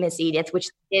recreate Miss Edith, which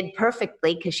they did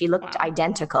perfectly because she looked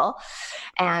identical.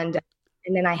 And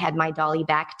then I had my dolly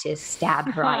back to stab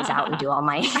her eyes out and do all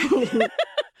my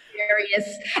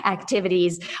various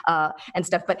activities and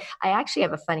stuff. But I actually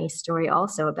have a funny story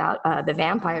also about the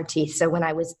vampire teeth. So when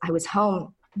I was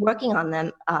home working on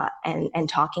them and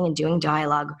talking and doing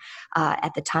dialogue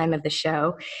at the time of the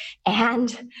show,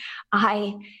 and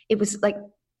it was like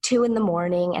 2 a.m,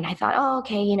 and I thought, oh,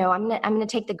 okay, I'm gonna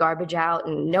take the garbage out,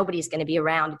 and nobody's gonna be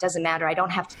around. It doesn't matter. I don't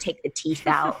have to take the teeth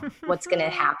out. What's gonna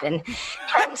happen?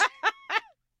 And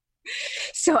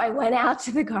so I went out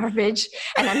to the garbage,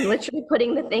 and I'm literally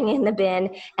putting the thing in the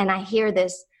bin, and I hear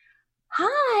this,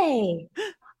 "Hi,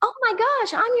 oh my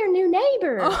gosh, I'm your new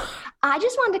neighbor. I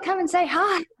just wanted to come and say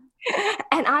hi."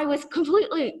 And I was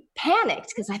completely panicked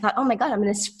because I thought, oh my God, I'm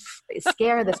going to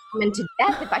scare this woman to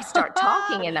death if I start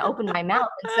talking and open my mouth.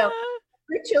 And so I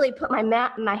literally put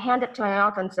my hand up to my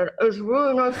mouth and said, "It's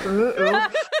really nice to meet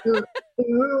you."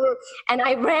 And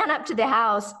I ran up to the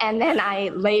house, and then I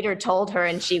later told her,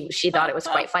 and she thought it was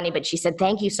quite funny, but she said,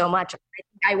 "Thank you so much.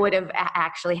 I would have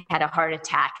actually had a heart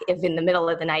attack if in the middle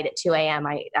of the night at 2 a.m.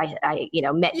 I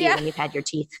met you and you've had your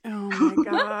teeth." Oh my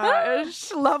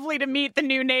gosh. Lovely to meet the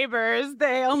new neighbors.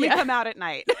 They only come out at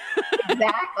night.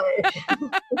 Exactly.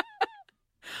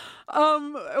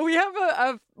 We have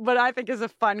a what I think is a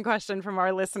fun question from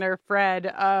our listener,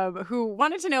 Fred, who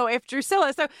wanted to know if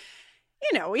Drusilla, so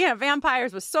we have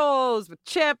vampires with souls, with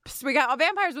chips. We got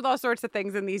vampires with all sorts of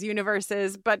things in these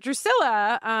universes. But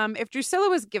Drusilla, if Drusilla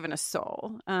was given a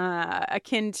soul,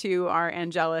 akin to our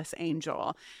Angelus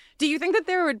angel, do you think that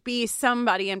there would be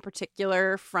somebody in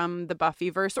particular from the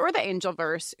Buffyverse or the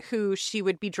Angelverse who she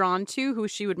would be drawn to, who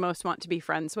she would most want to be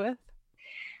friends with?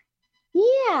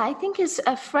 Yeah, I think as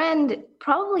a friend,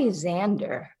 probably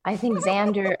Xander. I think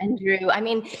Xander and Drew. I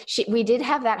mean, we did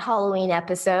have that Halloween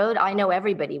episode. I know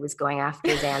everybody was going after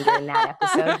Xander in that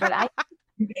episode, but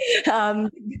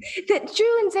that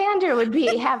Drew and Xander would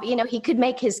he could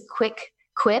make his quick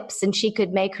quips, and she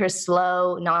could make her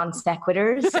slow non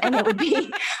sequiturs, and it would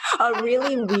be a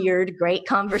really weird, great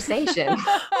conversation.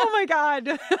 Oh my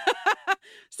God.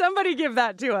 Somebody give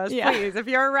that to us, please. If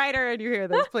you're a writer and you hear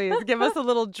this, please give us a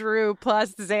little Drew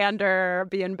plus Xander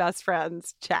being best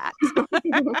friends chat.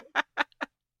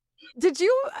 Did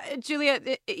you,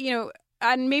 Juliet,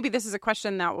 and maybe this is a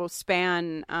question that will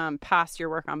span past your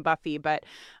work on Buffy, but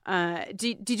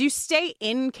did you stay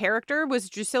in character? Was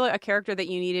Drusilla a character that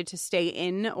you needed to stay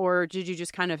in, or did you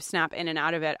just kind of snap in and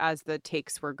out of it as the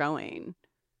takes were going?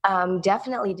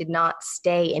 Definitely did not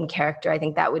stay in character. I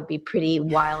think that would be pretty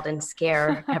wild and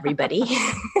scare everybody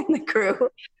in the crew.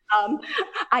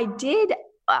 I did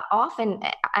often,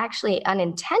 actually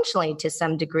unintentionally to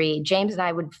some degree, James and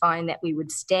I would find that we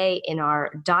would stay in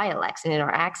our dialects and in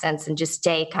our accents and just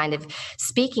stay kind of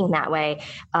speaking that way,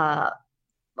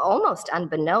 almost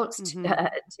unbeknownst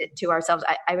to ourselves.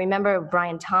 I remember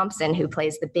Brian Thompson, who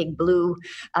plays the big blue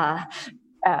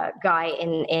guy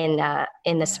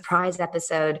in the surprise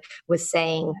episode, was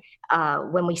saying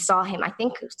when we saw him, I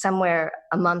think somewhere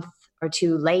a month or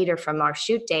two later from our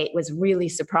shoot date, was really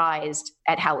surprised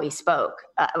at how we spoke.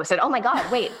 I said, "Oh my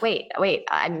God, wait!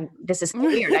 This is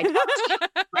weird. I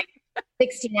talked like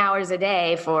 16 hours a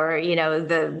day for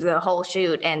the whole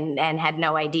shoot and had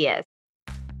no idea."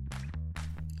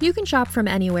 You can shop from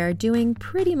anywhere doing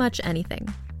pretty much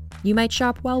anything. You might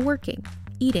shop while working,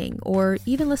 eating, or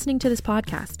even listening to this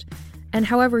podcast. And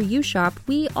however you shop,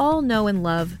 we all know and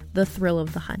love the thrill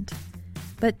of the hunt.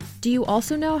 But do you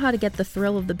also know how to get the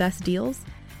thrill of the best deals?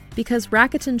 Because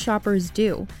Rakuten shoppers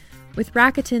do. With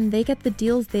Rakuten, they get the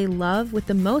deals they love with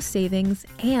the most savings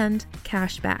and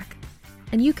cash back.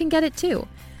 And you can get it too.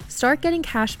 Start getting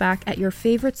cash back at your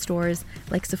favorite stores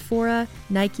like Sephora,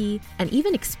 Nike, and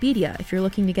even Expedia if you're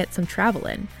looking to get some travel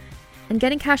in. And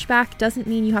getting cash back doesn't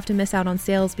mean you have to miss out on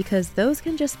sales, because those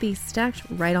can just be stacked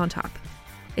right on top.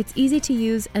 It's easy to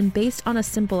use and based on a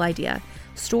simple idea.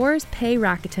 Stores pay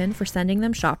Rakuten for sending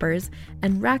them shoppers,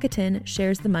 and Rakuten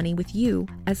shares the money with you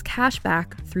as cash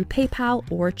back through PayPal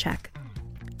or check.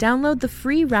 Download the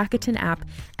free Rakuten app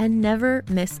and never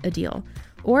miss a deal.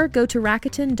 Or go to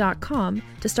Rakuten.com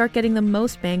to start getting the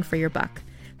most bang for your buck.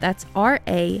 That's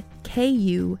Rakuten.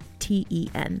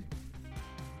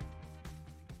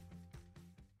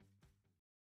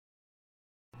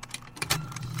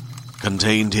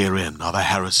 Contained herein are the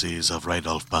heresies of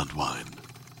Radolf Burntwine,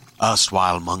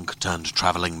 erstwhile monk turned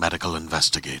traveling medical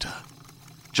investigator.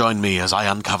 Join me as I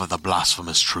uncover the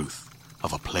blasphemous truth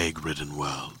of a plague-ridden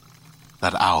world,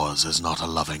 that ours is not a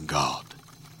loving God,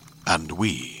 and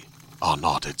we are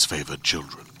not its favored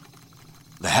children.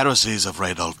 The heresies of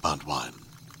Radolf Burntwine,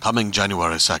 coming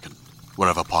January 2nd,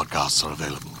 wherever podcasts are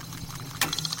available.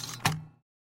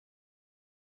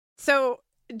 So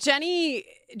Jenny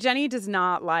does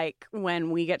not like when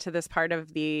we get to this part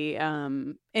of the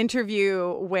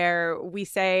interview where we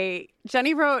say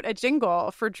Jenny wrote a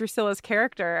jingle for Drusilla's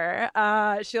character.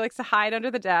 She likes to hide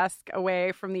under the desk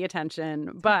away from the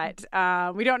attention, but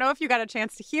we don't know if you got a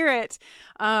chance to hear it.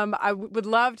 I would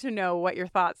love to know what your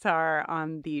thoughts are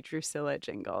on the Drusilla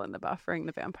jingle in the Buffering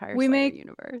the Vampire Slayer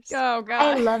universe. Oh, God.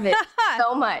 I love it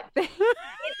so much.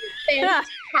 It's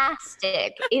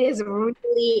fantastic. It is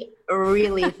really,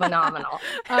 really phenomenal.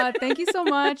 Thank you so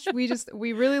much.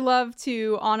 We really love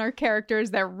to honor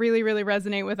characters that really, really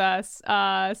resonate with us,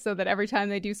 so that every time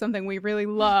they do something we really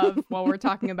love while we're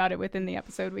talking about it within the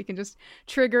episode, we can just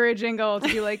trigger a jingle to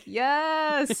be like,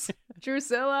 yes,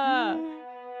 Drusilla.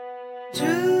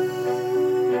 Drusilla,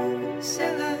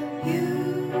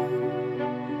 you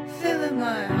fill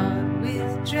my heart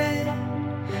with dread,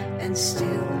 and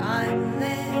still I'm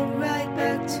led right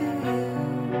back to you.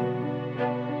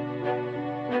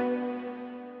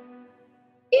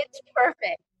 It's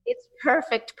perfect. It's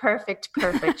perfect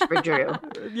for Drew.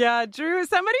 Yeah, Drew.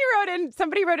 Somebody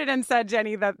wrote it and said,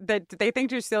 Jenny, that they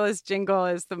think Drusilla's jingle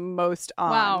is the most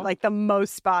on, like the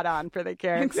most spot on for the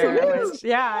character.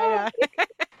 Yeah.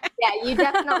 Yeah, you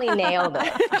definitely nailed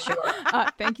it, for sure.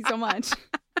 Thank you so much.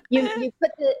 You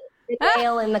put the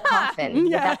nail in the coffin.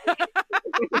 Yeah.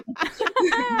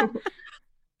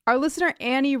 Our listener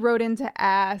Annie wrote in to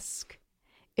ask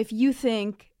if you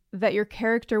think that your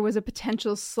character was a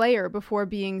potential slayer before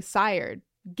being sired,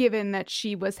 given that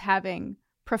she was having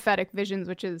prophetic visions,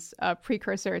 which is a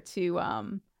precursor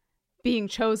to being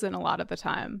chosen a lot of the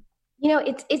time.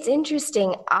 It's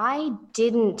interesting. I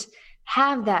didn't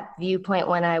have that viewpoint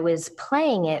when I was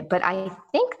playing it, but I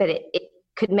think that it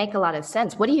could make a lot of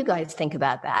sense. What do you guys think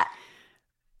about that?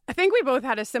 I think we both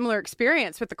had a similar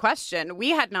experience with the question.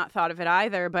 We had not thought of it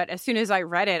either, but as soon as I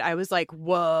read it, I was like,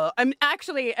 whoa. I'm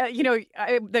actually,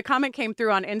 the comment came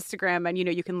through on Instagram, and,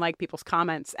 you can like people's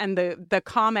comments. And the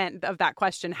comment of that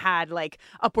question had like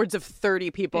upwards of 30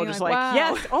 people just like, wow.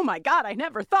 Yes, oh my God, I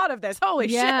never thought of this. Holy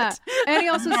shit. And he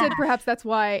also said perhaps that's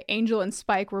why Angel and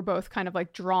Spike were both kind of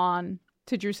like drawn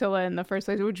to Drusilla in the first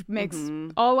place, which makes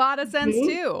a lot of sense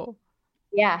too.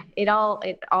 Yeah, it all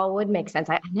would make sense.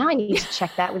 Now I need to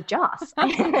check that with Joss.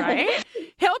 Right?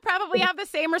 He'll probably have the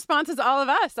same response as all of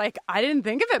us. Like, I didn't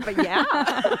think of it, but yeah.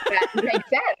 That makes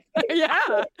sense.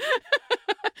 Yeah.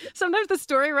 Sometimes the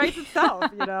story writes itself,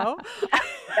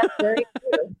 That's very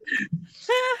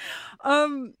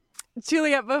true.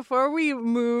 Juliet, before we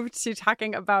move to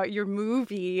talking about your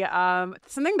movie,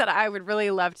 something that I would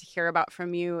really love to hear about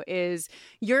from you is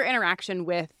your interaction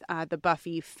with the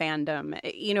Buffy fandom.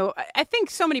 I think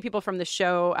so many people from the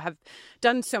show have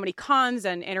done so many cons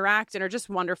and interact and are just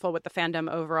wonderful with the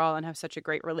fandom overall and have such a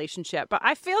great relationship. But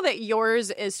I feel that yours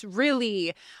is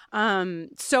really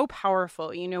so powerful.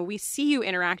 We see you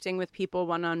interacting with people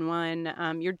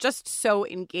one-on-one. You're just so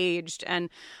engaged. And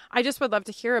I just would love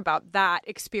to hear about that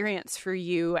experience for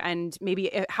you and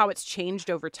maybe how it's changed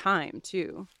over time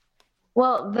too.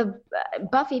 Well, the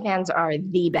Buffy fans are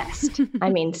the best.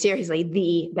 I mean, seriously,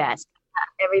 the best.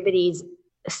 Everybody's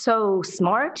so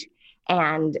smart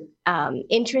and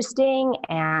interesting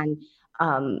and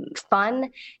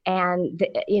fun. And,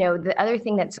 the other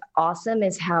thing that's awesome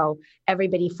is how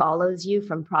everybody follows you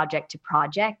from project to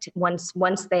project. Once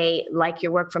they like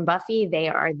your work from Buffy, they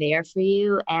are there for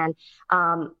you. And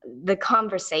the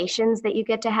conversations that you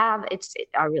get to have,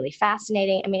 are really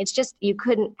fascinating. I mean, it's just, you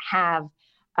couldn't have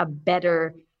a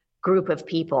better group of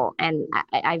people. And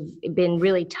I've been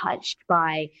really touched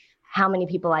by how many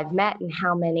people I've met and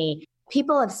how many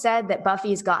people have said that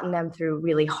Buffy's gotten them through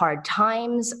really hard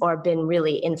times or been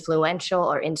really influential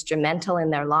or instrumental in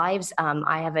their lives.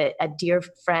 I have a dear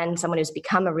friend, someone who's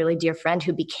become a really dear friend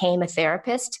who became a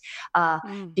therapist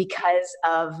because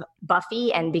of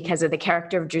Buffy and because of the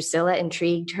character of Drusilla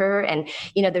intrigued her. And,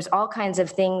 there's all kinds of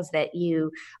things that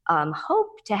you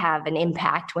hope to have an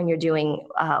impact when you're doing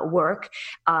work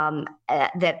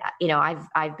that,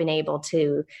 I've been able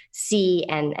to see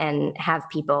and have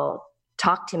people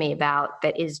talk to me about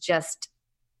that is just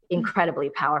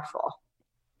incredibly powerful.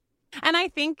 And I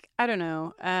think, I don't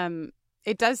know,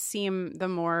 it does seem the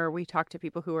more we talk to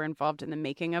people who are involved in the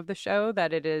making of the show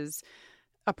that it is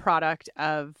a product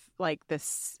of like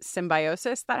this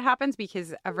symbiosis that happens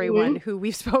because everyone who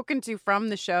we've spoken to from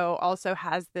the show also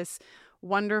has this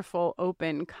wonderful,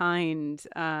 open, kind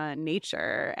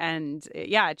nature. And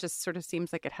it just sort of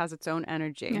seems like it has its own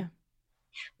energy. Yeah.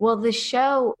 Well, the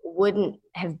show wouldn't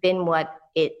have been what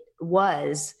it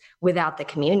was without the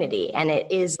community. And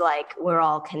it is like we're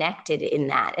all connected in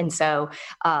that. And so,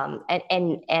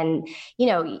 and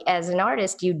as an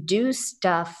artist, you do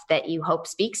stuff that you hope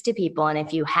speaks to people. And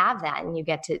if you have that and you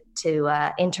get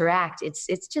to interact,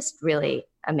 it's just really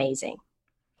amazing.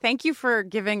 Thank you for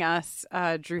giving us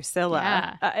Drusilla.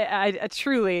 Yeah. I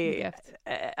truly,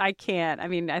 I can't. I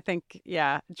mean, I think,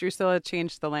 Drusilla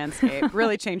changed the landscape,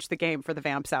 really changed the game for the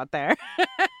vamps out there.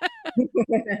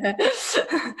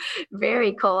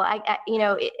 Very cool.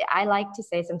 I like to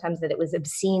say sometimes that it was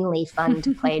obscenely fun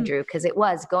to play Drew because it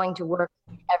was going to work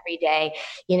every day.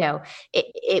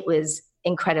 It was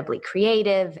incredibly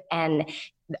creative and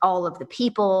all of the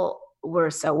people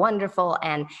were so wonderful.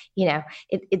 And,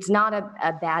 it's not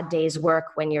a bad day's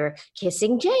work when you're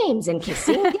kissing James and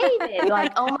kissing David.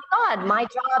 Like, oh my God, my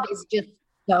job is just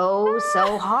so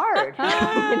hard.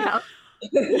 Yeah.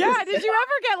 Did you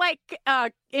ever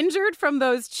get injured from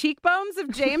those cheekbones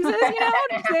of James's?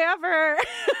 Did they ever?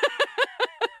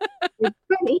 It's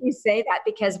funny you say that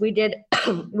because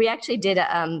we actually did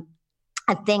a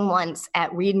thing once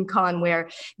at ReadingCon where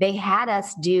they had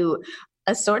us do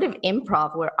a sort of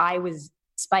improv where I was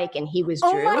Spike and he was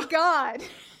Drew. Oh my God.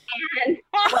 And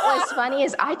what was funny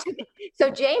is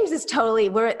so James is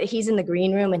he's in the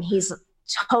green room and he's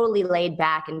totally laid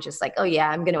back and just like, oh yeah,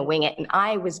 I'm going to wing it. And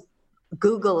I was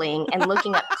Googling and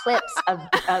looking up clips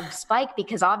of Spike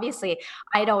because obviously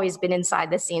I'd always been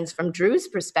inside the scenes from Drew's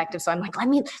perspective. So I'm like, let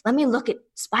me look at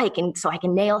Spike and so I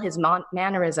can nail his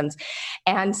mannerisms.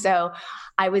 And so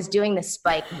I was doing the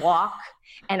Spike walk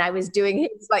and I was doing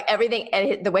his, like everything,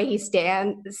 the way he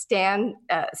stands. And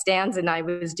I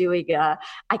was doing,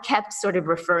 I kept sort of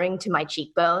referring to my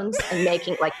cheekbones and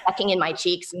making like tucking in my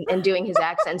cheeks and doing his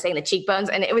accent, saying the cheekbones.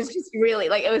 And it was just really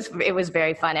like, it was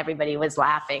very fun. Everybody was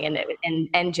laughing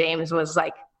and James was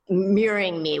like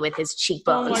mirroring me with his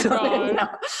cheekbones. Oh my God. You know?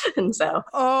 And so.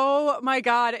 Oh my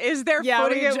God. Is there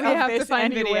footage of this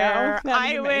anywhere?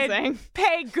 I would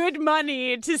pay good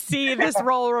money to see this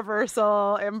role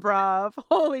reversal improv.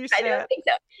 Holy shit. I don't think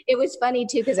so. It was funny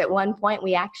too, because at one point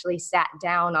we actually sat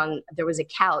down there was a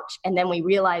couch, and then we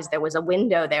realized there was a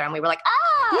window there, and we were like,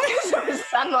 because there was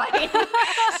sunlight.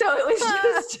 So it was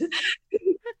just,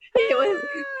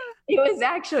 it was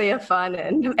actually a fun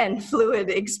and fluid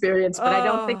experience, but I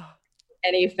don't think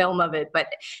any film of it. But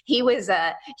he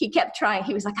kept trying.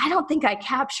 He was like, I don't think I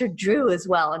captured Drew as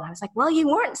well. And I was like, well, you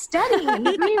weren't studying in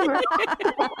the green room.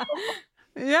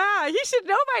 Yeah, he should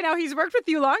know by now. He's worked with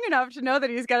you long enough to know that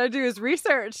he's got to do his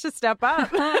research to step up.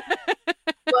 Well,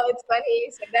 it's funny you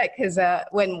said that, because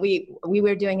when we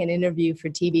were doing an interview for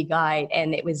TV Guide,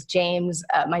 and it was James,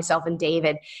 myself, and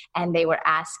David, and they were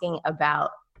asking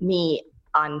about me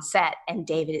on set, and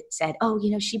David said, oh,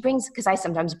 she brings, because I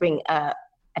sometimes bring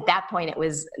at that point, it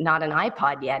was not an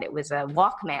iPod yet. It was a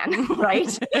Walkman,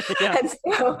 right? Yeah. And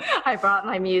so I brought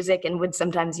my music and would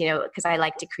sometimes, because I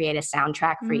like to create a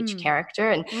soundtrack for each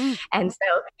character. And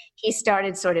so he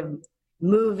started sort of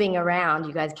moving around.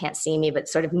 You guys can't see me, but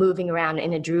sort of moving around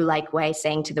in a Drew-like way,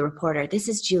 saying to the reporter, this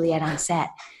is Juliet on set.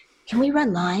 Can we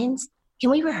run lines? Can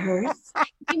we rehearse? Can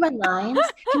we run lines?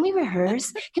 Can we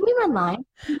rehearse? Can we run lines?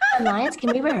 Can we run lines?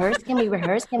 Can we rehearse? Can we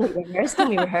rehearse? Can we rehearse? Can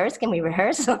we rehearse? Can we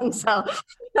rehearse? And so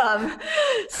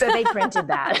they printed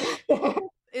that.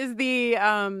 Is the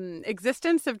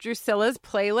existence of Drusilla's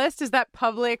playlist, is that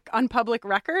on public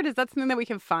record? Is that something that we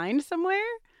can find somewhere?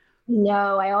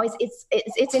 No,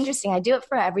 it's interesting. I do it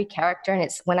for every character, and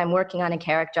it's when I'm working on a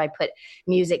character, I put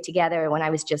music together. When I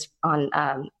was just on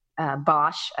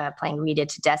Bosch playing Rita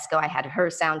Tedesco, I had her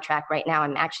soundtrack. Right now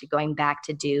I'm actually going back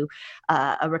to do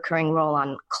a recurring role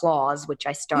on Claws, which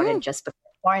I started just before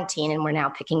quarantine, and we're now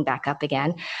picking back up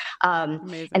again.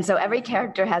 And so every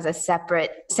character has a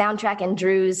separate soundtrack, and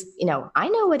Drew's, I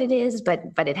know what it is, but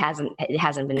it hasn't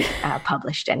been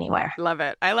published anywhere. Love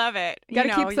it. I love it. Gotta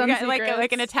keep some secrets.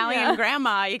 Like an Italian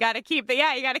grandma, you got to keep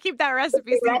that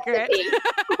recipe secret.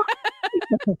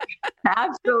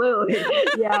 Absolutely.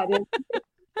 Yeah, it is.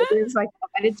 It is like,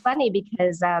 and it's funny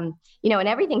because, and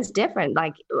everything's different.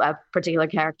 Like a particular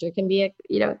character can be, it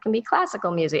can be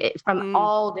classical music from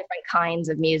all different kinds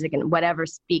of music, and whatever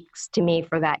speaks to me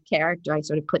for that character, I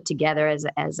sort of put together as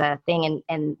a thing.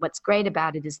 And what's great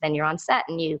about it is then you're on set,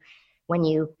 and when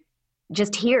you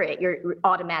just hear it, you're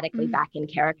automatically back in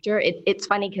character. It's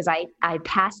funny because I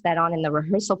passed that on in the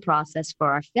rehearsal process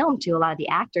for our film to a lot of the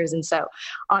actors. And so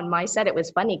on my set, it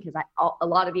was funny because a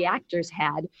lot of the actors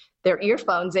had their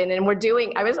earphones in, and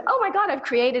I was, oh my God, I've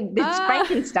created this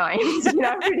Frankenstein.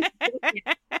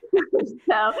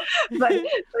 But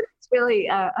it's really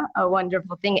a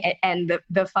wonderful thing. And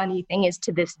the funny thing is,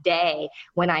 to this day,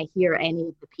 when I hear any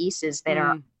of the pieces that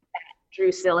are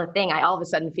Drusilla thing, I all of a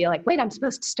sudden feel like, wait, I'm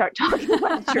supposed to start talking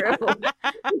about Drew. So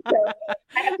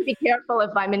I have to be careful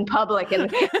if I'm in public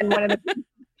and one of the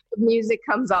music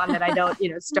comes on that I don't,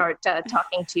 start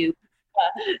talking to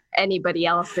anybody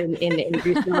else in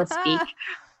Drusilla speak.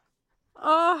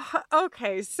 Oh,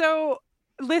 okay. So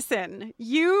listen,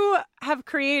 you have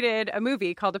created a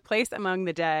movie called A Place Among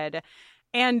the Dead.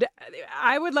 And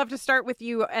I would love to start with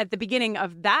you at the beginning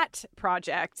of that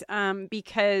project,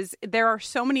 because there are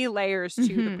so many layers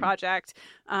to the project.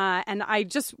 And I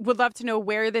just would love to know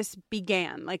where this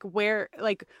began.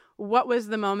 What was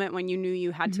the moment when you knew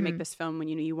you had to make this film, when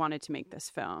you knew you wanted to make this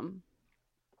film?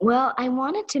 Well, I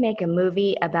wanted to make a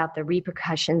movie about the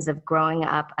repercussions of growing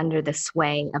up under the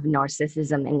sway of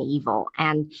narcissism and evil.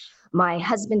 And my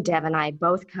husband, Dev, and I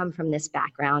both come from this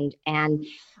background, and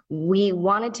we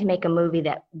wanted to make a movie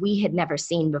that we had never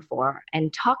seen before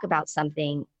and talk about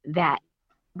something that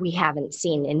we haven't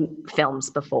seen in films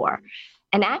before.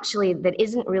 And actually, that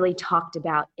isn't really talked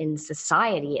about in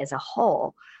society as a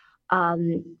whole.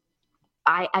 I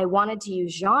wanted to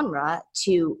use genre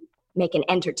to make an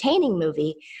entertaining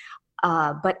movie,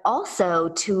 but also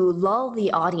to lull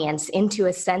the audience into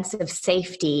a sense of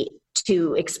safety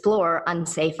to explore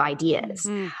unsafe ideas.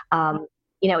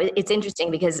 It's interesting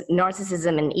because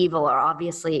narcissism and evil are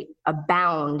obviously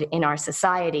abound in our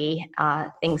society.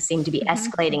 Things seem to be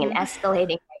escalating and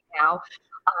escalating right now.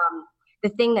 The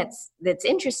thing that's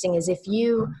interesting is if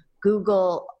you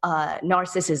Google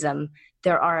narcissism,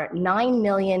 there are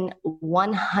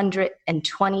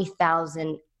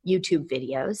 9,120,000 YouTube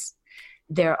videos.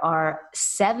 There are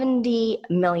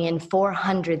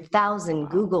 70,400,000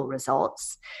 Google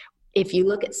results. if you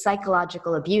look at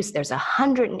psychological abuse, there's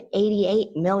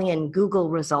 188 million Google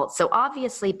results. So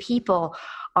obviously people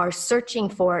are searching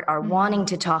for it, are wanting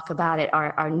to talk about it,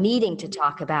 are needing to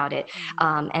talk about it.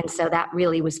 And so that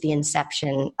really was the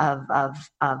inception of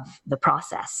the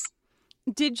process.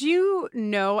 Did you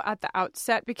know at the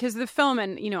outset, because the film,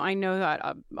 and I know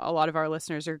that a lot of our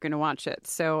listeners are going to watch it,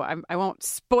 so I won't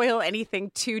spoil anything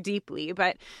too deeply,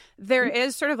 but there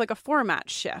is sort of like a format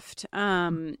shift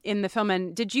in the film.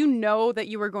 And did you know that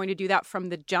you were going to do that from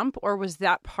the jump, or was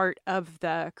that part of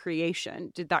the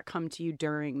creation? Did that come to you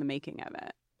during the making of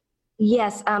it?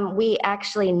 Yes, we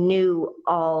actually knew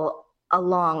all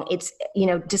along. It's,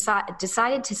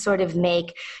 decided to sort of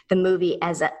make the movie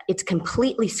it's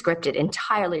completely scripted,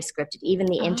 entirely scripted. Even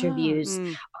the interviews are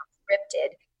scripted,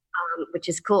 which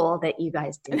is cool that you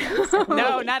guys did.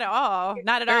 No, not at all.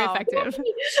 Not at Very all. effective.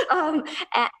 And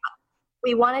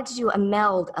we wanted to do a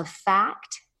meld of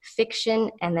fact,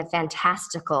 fiction, and the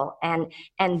fantastical,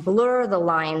 and blur the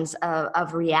lines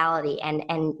of reality,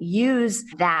 and use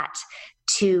that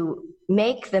to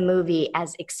make the movie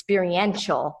as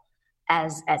experiential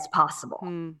as possible.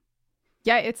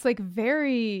 Yeah, it's like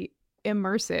very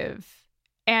immersive.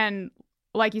 And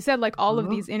like you said, like all of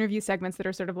these interview segments that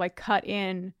are sort of like cut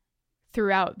in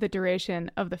throughout the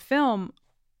duration of the film,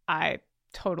 I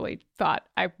totally thought,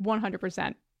 I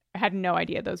 100% had no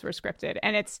idea those were scripted.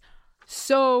 And it's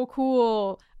so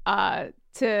cool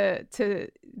to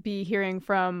be hearing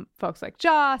from folks like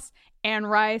Joss and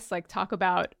Rice, like talk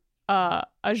about a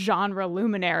genre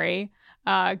luminary.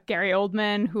 Gary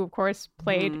Oldman, who of course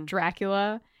played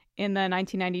Dracula in the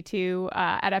 1992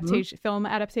 film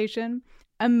adaptation.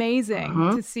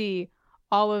 Amazing to see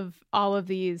all of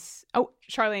these. Oh,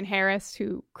 Charlene Harris,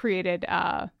 who created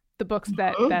the books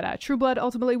that True Blood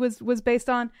ultimately was based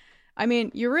on. I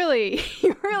mean, you really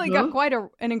got quite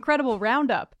an incredible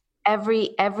roundup.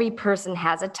 Every person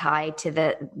has a tie to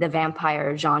the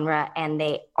vampire genre, and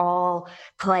they all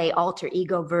play alter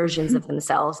ego versions of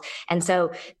themselves. And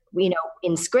so,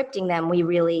 in scripting them, we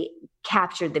really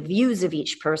captured the views of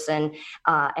each person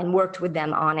and worked with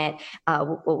them on it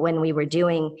when we were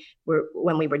doing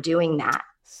that.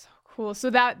 So cool. So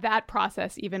that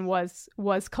process even was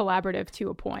collaborative to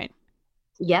a point.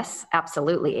 Yes,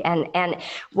 absolutely. And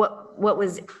what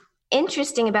was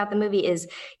interesting about the movie is,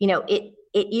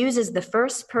 it uses the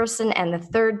first person and the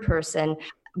third person.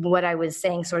 What I was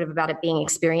saying sort of about it being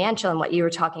experiential, and what you were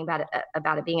talking about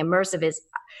it being immersive is,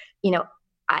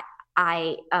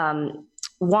 I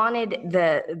wanted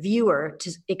the viewer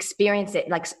to experience it,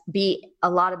 like be a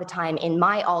lot of the time in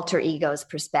my alter ego's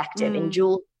perspective, in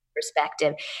Julie's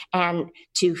perspective, and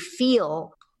to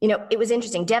feel, it was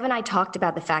interesting. Dev and I talked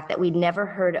about the fact that we'd never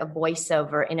heard a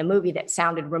voiceover in a movie that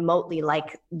sounded remotely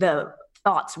like the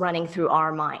thoughts running through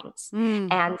our minds.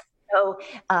 And so,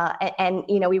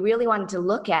 we really wanted to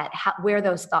look at where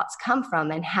those thoughts come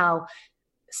from, and how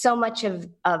so much of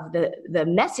the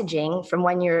messaging from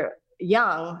when you're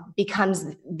young becomes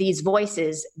these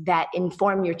voices that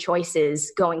inform your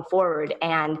choices going forward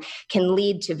and can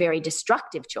lead to very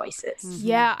destructive choices.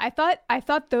 Yeah, I thought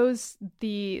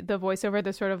the voiceover,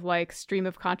 the sort of like stream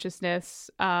of consciousness,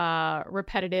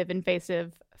 repetitive,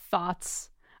 invasive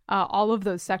thoughts, all of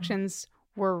those sections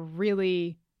were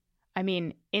really,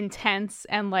 intense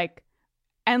and like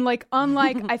unlike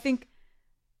I think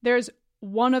there's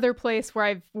one other place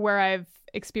where I've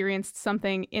experienced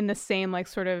something in the same like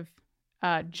sort of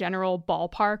general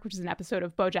ballpark, which is an episode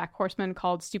of BoJack Horseman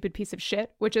called Stupid Piece of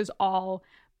Shit, which is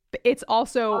it's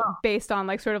also based on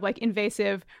like sort of like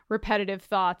invasive, repetitive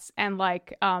thoughts, and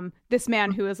like this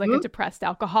man who is like a depressed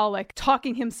alcoholic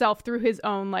talking himself through his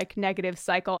own like negative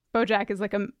cycle. BoJack is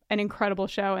like an incredible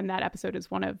show, and that episode is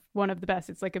one of the best.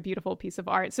 It's like a beautiful piece of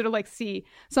art. So to like see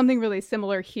something really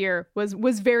similar here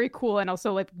was very cool, and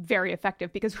also like very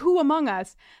effective, because who among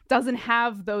us doesn't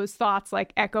have those thoughts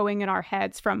like echoing in our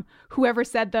heads from whoever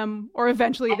said them, or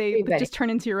eventually they just turn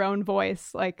into your own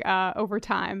voice like over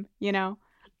time,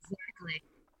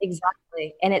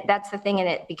 Exactly. And that's the thing. And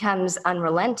it becomes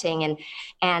unrelenting.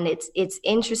 And it's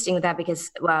interesting with that, because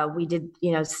we did,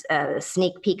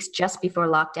 sneak peeks just before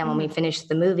lockdown when we finished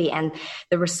the movie. And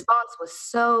the response was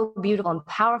so beautiful and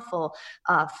powerful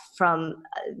from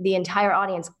the entire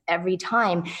audience every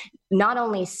time. Not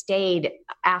only stayed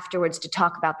afterwards to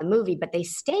talk about the movie, but they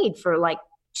stayed for like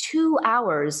 2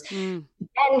 hours and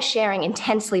sharing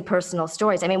intensely personal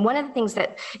stories. One of the things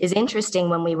that is interesting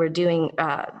when we were doing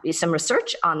some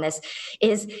research on this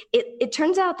is it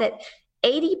turns out that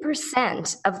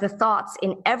 80% of the thoughts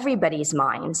in everybody's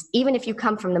minds, even if you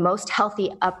come from the most healthy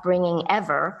upbringing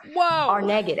ever, are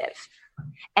negative.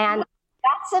 And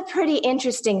That's a pretty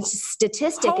interesting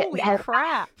statistic. Holy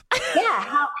crap.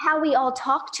 Yeah, how we all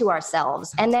talk to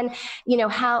ourselves. And then,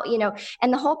 how,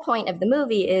 and the whole point of the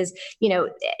movie is,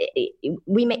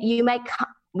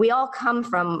 we all come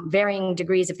from varying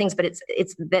degrees of things, but it's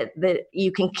that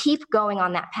you can keep going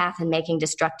on that path and making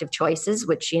destructive choices,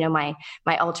 which, my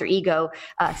alter ego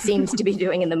seems to be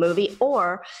doing in the movie.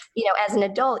 Or, as an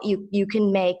adult, you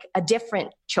can make a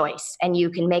different choice and you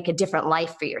can make a different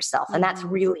life for yourself. And that's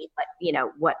really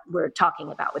what we're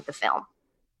talking about with the film.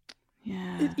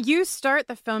 Yeah. You start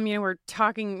the film,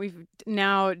 we've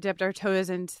now dipped our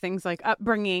toes into things like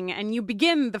upbringing, and you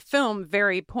begin the film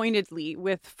very pointedly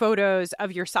with photos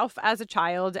of yourself as a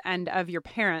child and of your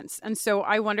parents. And so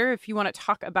I wonder if you want to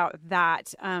talk about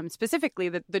that, specifically,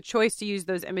 the choice to use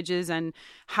those images and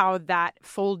how that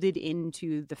folded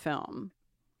into the film.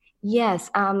 Yes.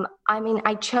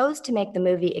 I chose to make the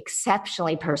movie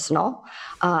exceptionally personal.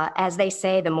 As they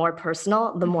say, the more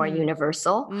personal, the more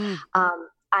universal.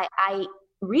 I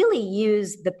really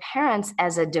use the parents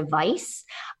as a device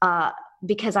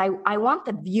because I want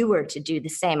the viewer to do the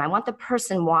same. I want the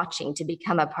person watching to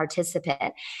become a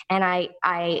participant. And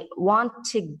I want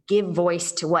to give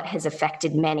voice to what has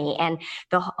affected many. And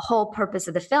the whole purpose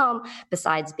of the film,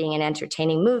 besides being an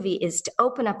entertaining movie, is to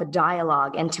open up a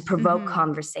dialogue and to provoke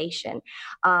conversation.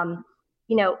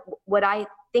 What I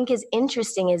think is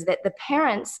interesting is that the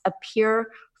parents appear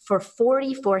for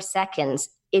 44 seconds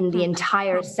in the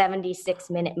entire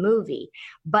 76-minute movie.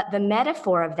 But the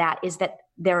metaphor of that is that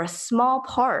they're a small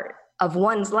part of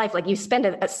one's life. Like you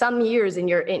spend some years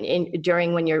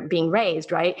during when you're being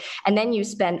raised, right? And then you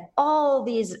spend all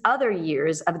these other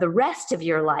years of the rest of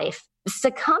your life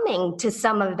succumbing to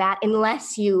some of that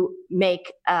unless you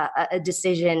make a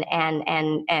decision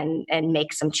and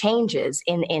make some changes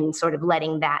in sort of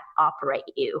letting that operate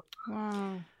you.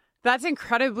 Wow. That's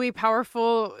incredibly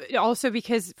powerful. Also,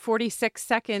 because 46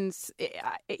 seconds,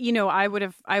 I would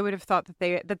have thought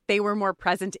that they were more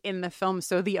present in the film.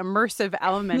 So the immersive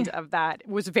element of that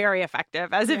was very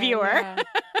effective as a viewer. Yeah.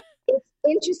 It's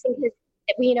interesting because,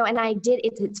 and I did.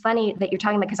 It's funny that you're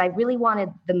talking about because I really wanted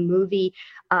the movie.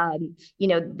 That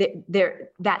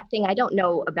thing I don't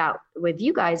know about with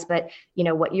you guys, but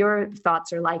what your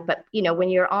thoughts are like. But when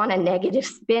you're on a negative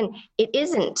spin, it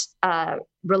isn't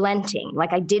relenting.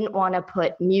 Like I didn't want to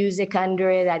put music under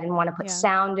it. I didn't want to put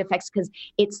sound effects because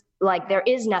it's like there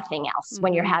is nothing else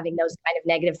when you're having those kind of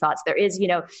negative thoughts. There is,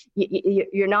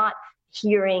 you're not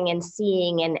hearing and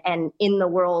seeing and in the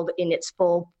world in its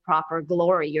full proper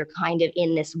glory. You're kind of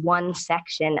in this one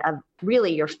section of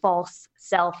really your false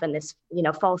self and this,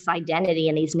 false identity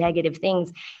and these negative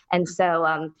things. And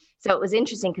so it was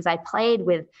interesting because I played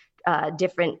with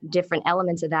different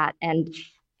elements of that. And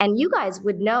you guys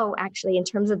would know, actually, in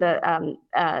terms of the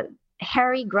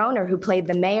Harry Groner, who played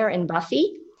the mayor in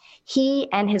Buffy, he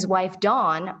and his wife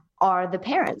Dawn are the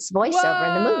parents' voiceover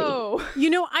in the movie.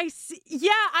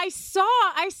 I saw.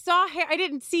 I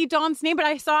didn't see Dawn's name, but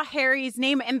I saw Harry's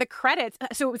name in the credits.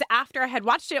 So it was after I had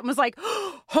watched it and was like,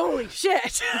 oh, holy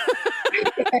shit!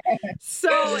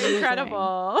 So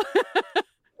incredible. It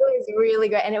was really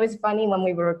great, and it was funny when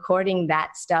we were recording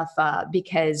that stuff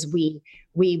because we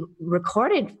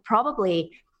recorded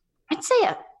probably, I'd say,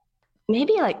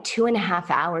 maybe like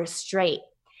 2.5 hours straight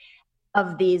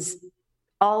of these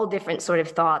all different sort of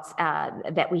thoughts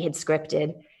that we had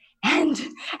scripted. And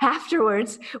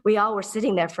afterwards, we all were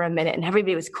sitting there for a minute and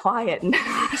everybody was quiet and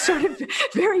sort of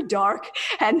very dark.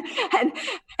 And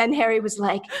Harry was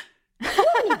like,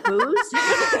 any booze?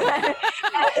 And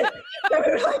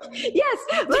we were like, yes,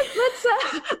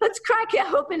 let's crack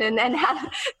it open and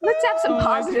let's have some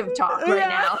positive talk right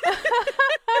now.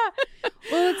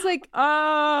 Well, it's like,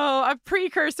 a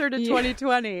precursor to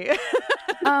 2020.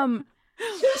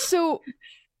 So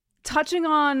touching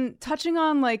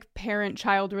on like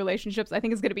parent-child relationships, I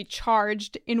think is going to be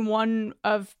charged in one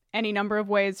of any number of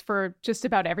ways for just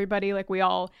about everybody. Like we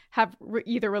all have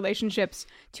either relationships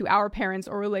to our parents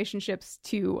or relationships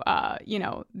to,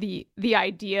 the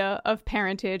idea of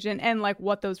parentage and like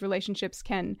what those relationships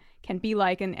can be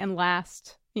like and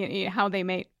last, how they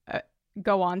may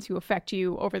go on to affect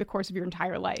you over the course of your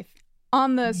entire life.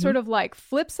 On the sort of like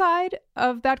flip side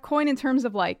of that coin, in terms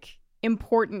of like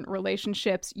important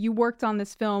relationships, you worked on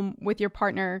this film with your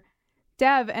partner,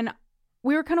 Dev, and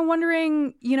we were kind of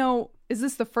wondering, is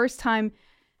this the first time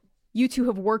you two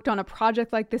have worked on a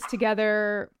project like this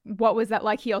together? What was that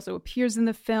like? He also appears in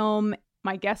the film.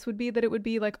 my guess would be that it would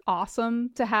be like awesome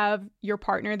to have your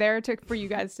partner there for you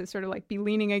guys to sort of like be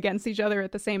leaning against each other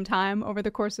at the same time over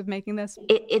the course of making this.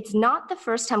 It's not the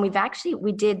first time.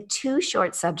 We did 2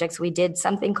 short subjects. We did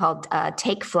something called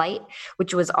Take Flight,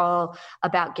 which was all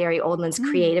about Gary Oldman's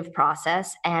creative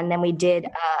process. And then we did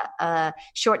a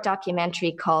short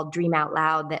documentary called Dream Out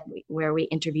Loud where we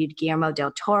interviewed Guillermo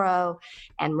del Toro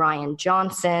and Rian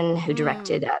Johnson, who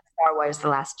directed Star Wars The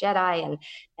Last Jedi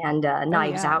and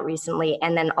Knives Out recently.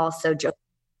 And then also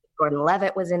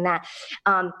Gordon-Levitt was in that.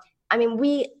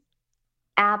 We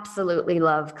absolutely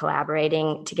love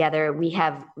collaborating together. We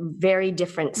have very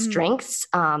different strengths.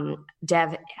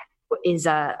 Dev is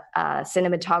a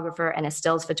cinematographer and a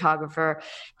stills photographer,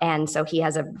 and so he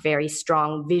has a very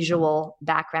strong visual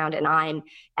background, and I'm,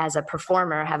 as a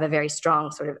performer, have a very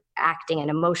strong sort of acting and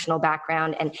emotional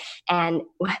background, and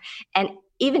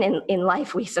even in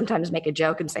life, we sometimes make a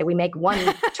joke and say we make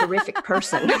one terrific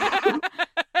person.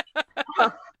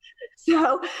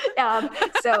 So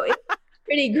it's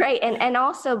pretty great. And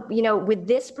also, with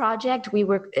this project, we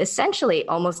were essentially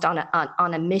almost on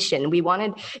a mission. We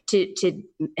wanted to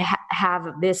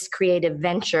have this creative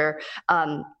venture.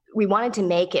 We wanted to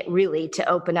make it really to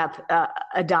open up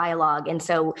a dialogue. And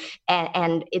so,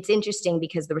 and it's interesting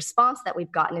because the response that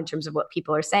we've gotten in terms of what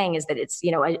people are saying is that it's,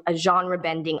 a genre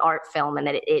bending art film, and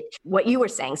that it what you were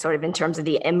saying sort of in terms of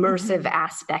the immersive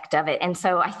aspect of it. And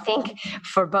so I think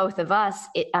for both of us,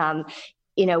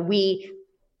 we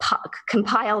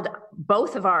compiled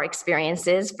both of our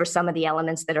experiences for some of the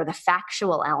elements that are the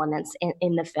factual elements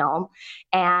in the film.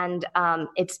 And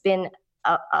it's been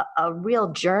a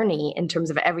real journey in terms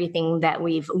of everything that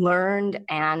we've learned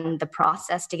and the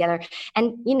process together.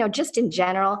 And, just in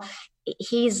general,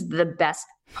 he's the best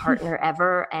partner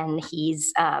ever. And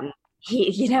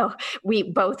we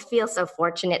both feel so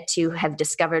fortunate to have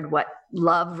discovered what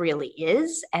love really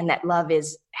is, and that love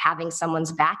is having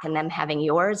someone's back and them having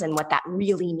yours, and what that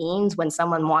really means when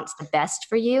someone wants the best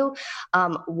for you,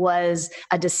 was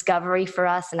a discovery for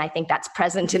us. And I think that's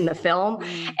present in the film.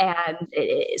 And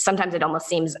sometimes it almost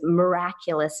seems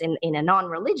miraculous in a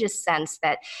non-religious sense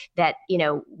that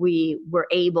we were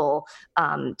able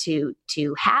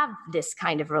to have this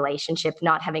kind of relationship,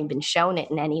 not having been shown it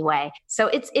in any way. So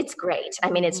it's great. I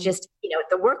mean, it's just,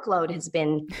 the workload has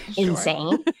been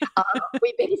insane.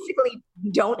 We basically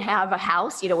don't have a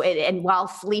house, and while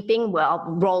sleeping, we'll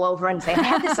roll over and say, I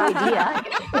had this idea,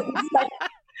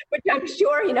 which I'm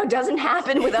sure, doesn't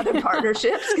happen with other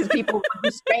partnerships, because people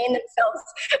restrain themselves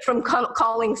from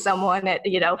calling someone at,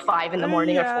 5 in the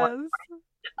morning or 4 in the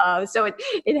morning. So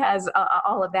it has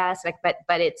all of that aspect,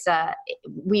 but it's,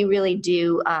 we really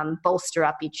do bolster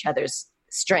up each other's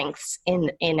strengths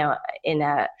in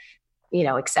a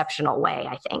exceptional way,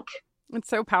 I think. It's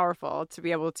so powerful to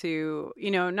be able to,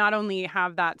 not only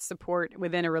have that support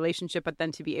within a relationship, but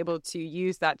then to be able to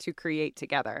use that to create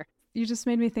together. You just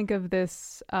made me think of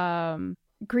this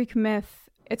Greek myth.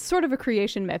 It's sort of a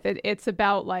creation myth. It's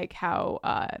about like how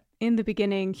in the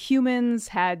beginning, humans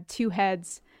had 2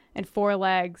 heads and 4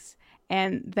 legs.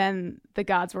 And then the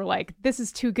gods were like, this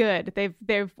is too good.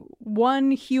 They've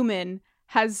one human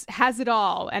has it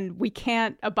all, and we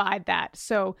can't abide that.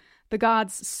 So the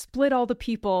gods split all the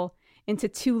people into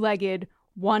 2-legged,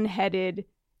 1-headed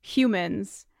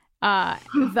humans,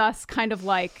 thus kind of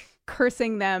like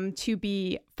cursing them to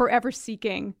be forever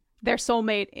seeking their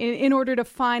soulmate in order to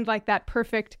find like that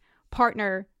perfect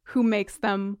partner who makes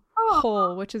them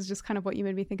whole, which is just kind of what you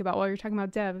made me think about while you're talking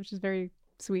about Dev, which is very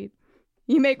sweet.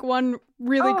 You make one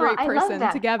really great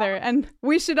person together, and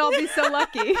we should all be so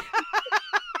lucky.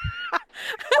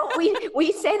 Well,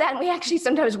 we say that, and we actually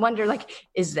sometimes wonder, like,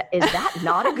 is that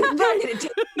not a good thing? It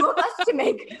takes 2 of us to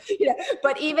make,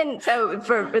 But even so,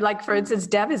 for instance,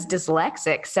 Dev is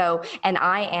dyslexic, so, and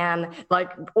I am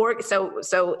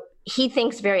so he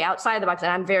thinks very outside of the box,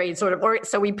 and I'm very sort of,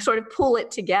 so we sort of pull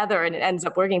it together, and it ends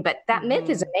up working. But that myth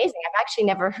is amazing. I've actually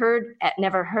never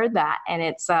heard that, and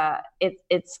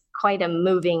it's quite a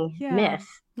moving myth.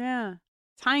 Yeah,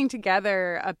 tying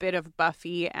together a bit of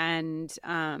Buffy and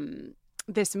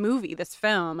this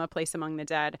film, A Place Among the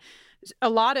Dead. A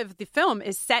lot of the film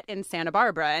is set in Santa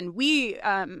Barbara, and we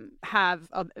have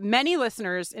many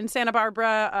listeners in Santa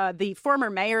Barbara. The former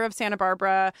mayor of Santa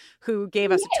Barbara, who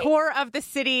gave us a tour of the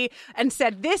city and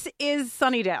said, this is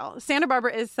Sunnydale. Santa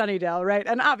Barbara is Sunnydale, right?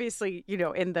 And obviously,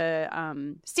 in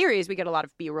the series, we get a lot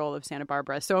of B-roll of Santa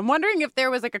Barbara. So I'm wondering if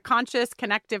there was like a conscious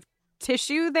connective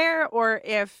tissue there, or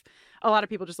if a lot of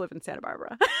people just live in Santa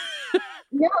Barbara.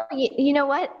 No, you know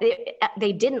what?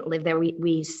 They didn't live there.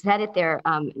 We set it there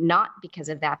not because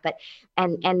of that, but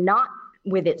and not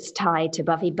with its tie to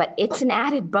Buffy, but it's an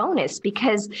added bonus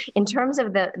because in terms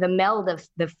of the meld of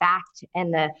the fact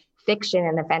and the fiction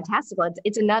and the fantastical,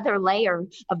 it's another layer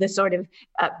of the sort of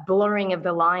blurring of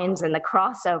the lines and the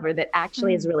crossover that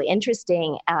actually is really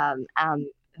interesting.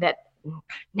 That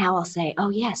now I'll say, oh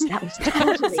yes, that was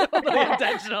totally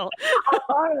intentional.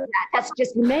 That's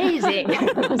just amazing.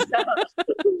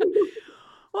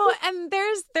 Well, and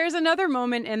there's another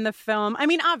moment in the film. I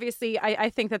mean, obviously, I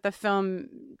think that the film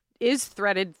is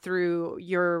threaded through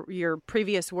your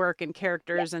previous work and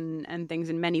characters and things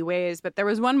in many ways. But there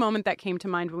was one moment that came to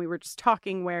mind when we were just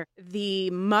talking where the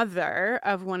mother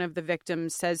of one of the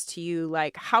victims says to you,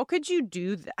 like, how could you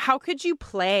do that? How could you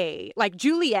play, like,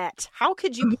 Juliet, how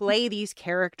could you play these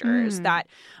characters that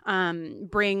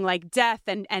bring, like, death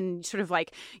and sort of,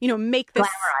 like, you know, make this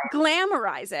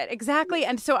glamorize it. Exactly.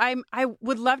 And so I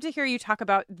would love to hear you talk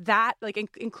about that, like,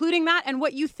 including that and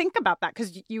what you think about that,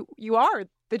 because you are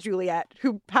the Juliet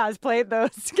who has played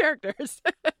those characters.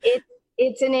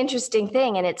 It's an interesting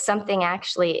thing, and it's something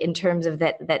actually in terms of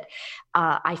that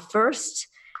I first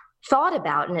thought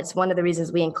about, and it's one of the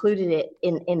reasons we included it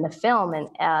in the film. And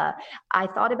I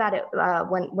thought about it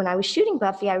when I was shooting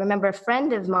Buffy. I remember a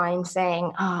friend of mine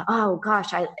saying, "Oh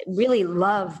gosh, I really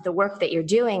love the work that you're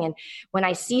doing." And when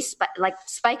I see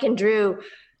Spike and Drew,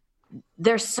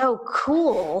 they're so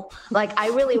cool. Like, I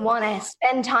really want to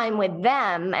spend time with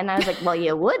them. And I was like, well,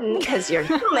 you wouldn't because you're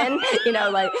human, you know,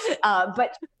 like,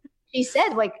 but she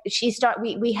said, like,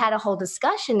 we had a whole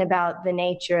discussion about the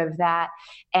nature of that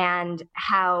and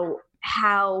how,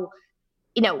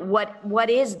 you know, what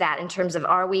is that in terms of,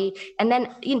 are we, and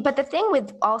then, you know, but the thing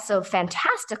with also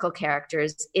fantastical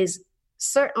characters is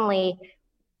certainly,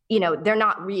 you know, they're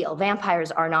not real.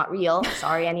 Vampires are not real.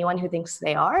 Sorry, anyone who thinks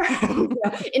they are,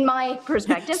 in my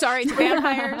perspective. Sorry to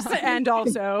vampires and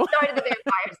also. Sorry to the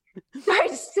vampires. Sorry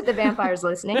to the vampires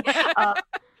listening.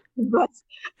 But,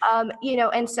 you know,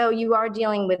 and so you are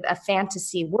dealing with a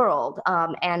fantasy world.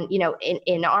 And, you know,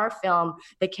 in our film,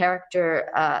 the character,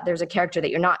 there's a character that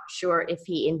you're not sure if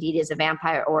he indeed is a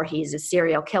vampire or he's a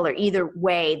serial killer. Either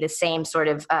way, the same sort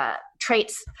of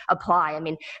traits apply. I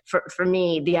mean, for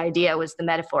me, the idea was the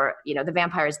metaphor, you know, the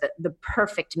vampire is the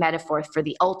perfect metaphor for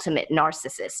the ultimate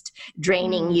narcissist,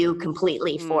 draining you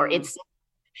completely for its.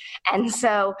 And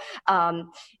so,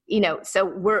 you know, so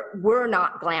we're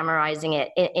not glamorizing it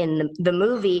in the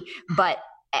movie, but,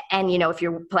 and, you know, if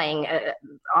you're playing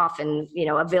often, you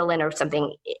know, a villain or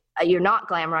something, you're not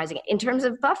glamorizing it. In terms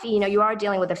of Buffy, you know, you are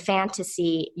dealing with a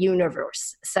fantasy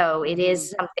universe. So it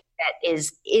is something that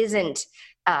isn't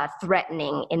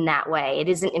threatening in that way. It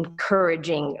isn't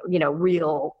encouraging, you know,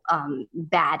 real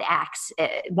bad acts.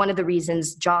 One of the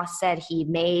reasons Joss said he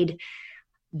made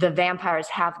the vampires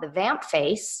have the vamp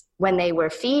face when they were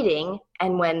feeding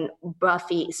and when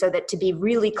Buffy, so that to be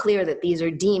really clear that these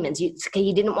are demons.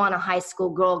 He didn't want a high school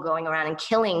girl going around and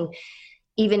killing,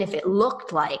 even if it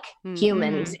looked like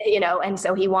humans, you know, and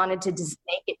so he wanted to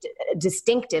make it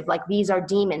distinctive, like these are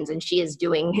demons and she is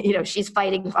doing, you know, she's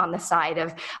fighting on the side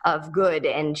of good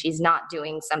and she's not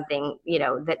doing something, you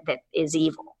know, that is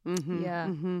evil.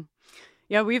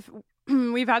 Yeah,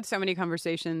 we've had so many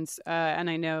conversations, and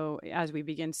I know as we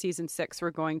begin season 6,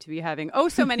 we're going to be having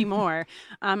so many more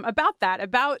about that,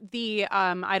 about the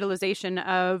idolization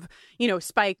of, you know,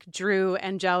 Spike, Drew,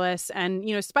 and Jealous, and,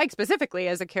 you know, Spike specifically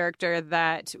as a character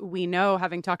that we know,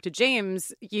 having talked to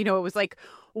James, you know, it was like,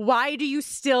 why do you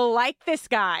still like this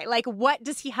guy? Like, what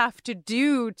does he have to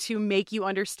do to make you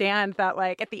understand that,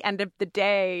 like, at the end of the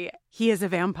day, he is a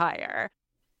vampire?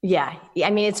 Yeah.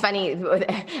 I mean, it's funny.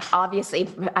 Obviously,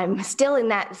 I'm still in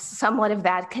that somewhat of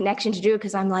that connection to Drew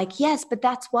because I'm like, yes, but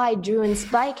that's why Drew and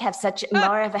Spike have such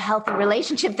more of a healthy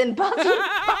relationship than Buffy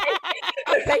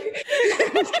and Spike.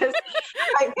 Because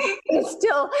I'm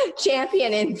still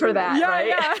championing for that, right?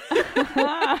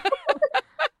 Yeah.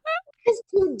 Because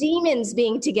two demons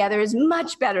being together is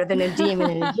much better than a demon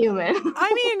and a human.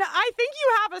 I mean, I think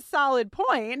you have a solid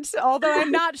point, although I'm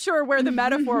not sure where the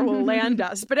metaphor will land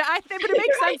us. But it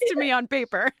makes sense to me on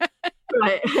paper.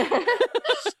 Right.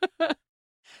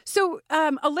 So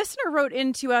a listener wrote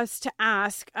into us to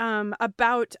ask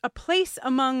about A Place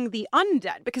Among the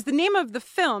Undead, because the name of the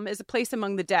film is A Place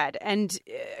Among the Dead. And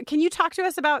can you talk to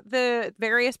us about the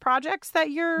various projects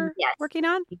that you're working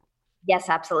on? Yes,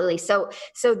 absolutely. So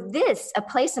this, A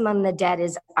Place Among the Dead,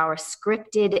 is our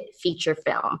scripted feature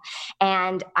film.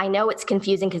 And I know it's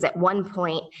confusing because at one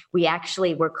point we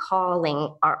actually were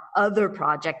calling our other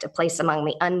project A Place Among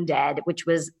the Undead, which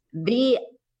was the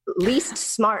least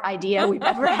smart idea we've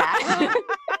ever had.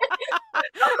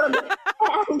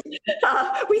 And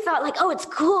we thought like, oh, it's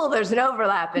cool. There's an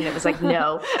overlap. And it was like,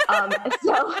 no.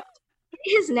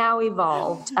 has now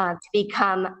evolved to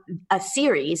become a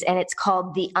series, and it's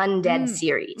called the Undead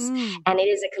series. And it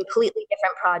is a completely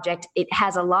different project. It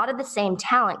has a lot of the same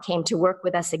talent came to work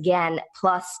with us again,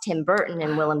 plus Tim Burton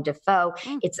and Willem Dafoe.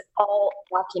 It's all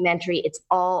documentary. It's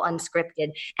all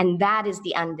unscripted. And that is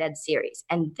the Undead series.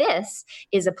 And this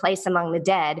is A Place Among the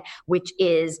Dead, which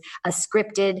is a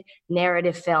scripted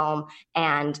narrative film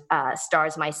and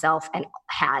stars myself and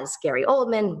has Gary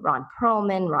Oldman, Ron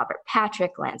Perlman, Robert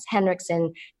Patrick, Lance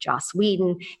Henriksen, Joss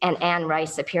Whedon, and Anne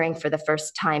Rice appearing for the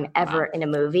first time ever in a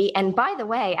movie. And by the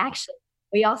way, actually,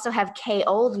 we also have Kay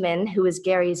Oldman, who is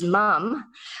Gary's mom,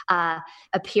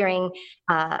 appearing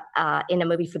in a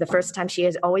movie for the first time. She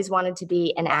has always wanted to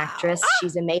be an actress.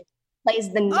 She's amazing.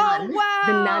 Plays the nun,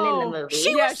 the nun in the movie.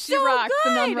 She rocks. Good.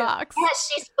 The nun rocks.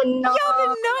 Yes, she's phenomenal. Yeah, the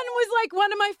nun was like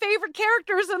one of my favorite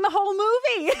characters in the whole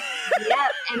movie. Yeah,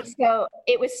 and so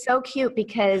it was so cute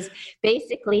because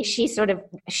basically she's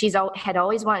had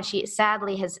always wanted. She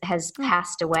sadly has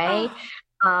passed away,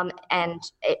 and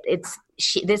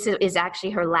this is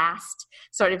actually her last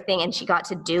sort of thing, and she got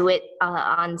to do it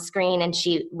on screen, and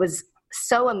she was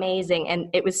so amazing, and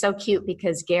it was so cute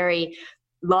because Gary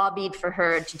lobbied for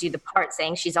her to do the part,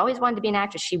 saying she's always wanted to be an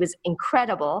actress. She was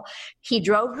incredible. He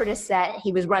drove her to set.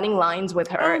 He was running lines with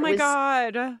her. Oh my God.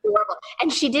 Adorable.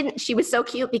 And she was so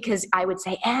cute because I would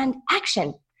say, and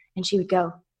action. And she would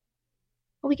go,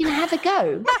 are we going to have a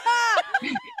go?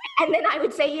 And then I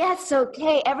would say, yes,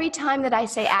 okay. Every time that I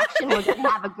say action, we're going to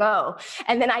have a go.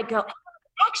 And then I'd go,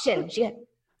 action. She'd go,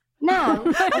 no,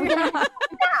 I'm going to have a go now.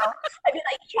 I'd be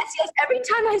like, yes. Every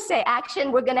time I say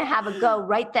action, we're going to have a go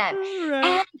right then. Right.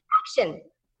 And action.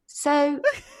 So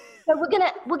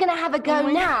we're gonna have a go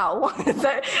now. So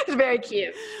it's very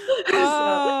cute.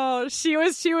 Oh, she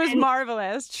was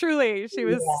marvelous. Truly, she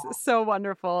was so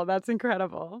wonderful. That's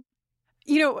incredible.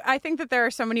 You know, I think that there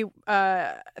are so many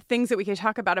things that we could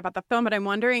talk about the film, but I'm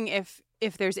wondering if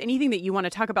there's anything that you want to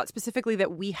talk about specifically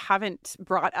that we haven't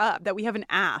brought up, that we haven't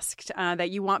asked, that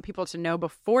you want people to know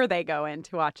before they go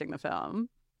into watching the film.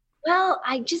 Well,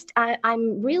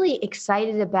 I'm really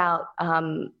excited about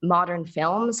Modern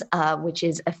Films, which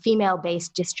is a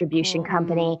female-based distribution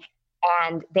company,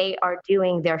 and they are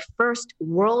doing their first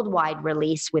worldwide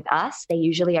release with us. They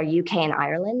usually are UK and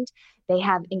Ireland. They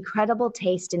have incredible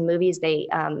taste in movies. They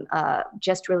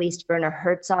just released Werner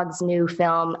Herzog's new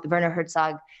film. Werner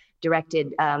Herzog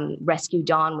directed Rescue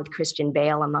Dawn with Christian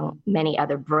Bale, among many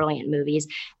other brilliant movies.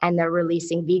 And they're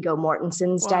releasing Viggo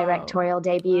Mortensen's directorial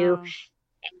debut. Wow.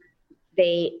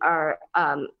 They are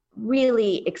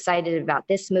really excited about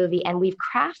this movie. And we've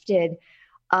crafted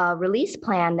a release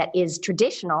plan that is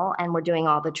traditional, and we're doing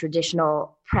all the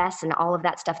traditional press and all of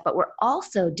that stuff, but we're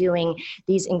also doing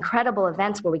these incredible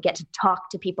events where we get to talk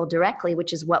to people directly,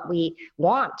 which is what we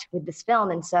want with this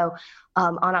film. And so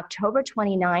on October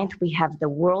 29th, we have the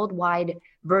worldwide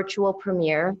virtual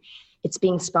premiere. It's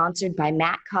being sponsored by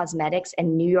MAC Cosmetics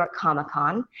and New York Comic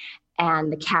Con, and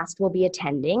the cast will be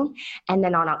attending. And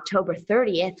then on October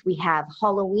 30th, we have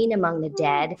Halloween Among the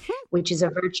Dead, which is a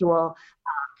virtual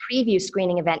preview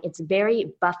screening event. It's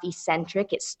very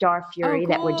Buffy-centric. It's Star Fury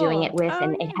that we're doing it with,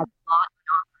 and it has a lot.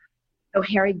 So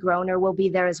Harry Groner will be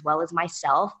there as well as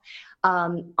myself.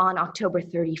 On October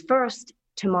 31st,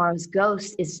 Tomorrow's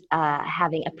Ghost is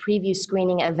having a preview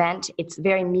screening event. It's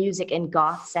very music and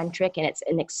goth-centric, and it's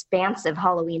an expansive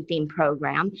Halloween-themed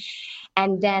program.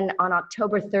 And then on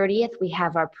October 30th, we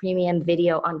have our premium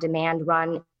video on demand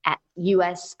run at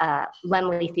U.S.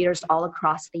 Laemmle theaters all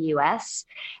across the U.S.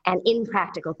 and in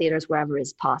practical theaters wherever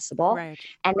is possible. Right.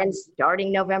 And then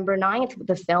starting November 9th,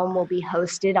 the film will be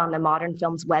hosted on the Modern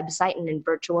Films website and in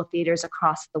virtual theaters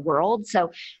across the world. So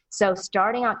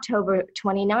starting October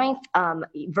 29th,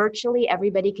 virtually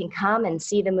everybody can come and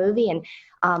see the movie. And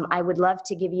I would love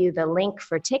to give you the link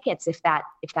for tickets if that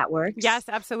works. Yes,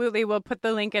 absolutely. We'll put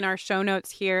the link in our show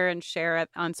notes here and share it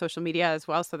on social media as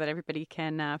well so that everybody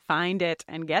can find it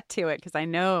and get to it, because I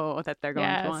know that they're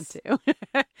going to want to.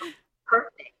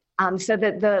 Perfect. So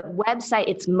the website,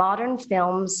 it's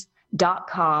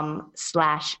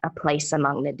modernfilms.com/A Place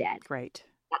Among the Dead. Great.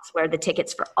 That's where the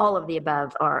tickets for all of the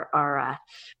above are awesome.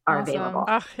 Available.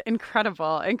 Oh,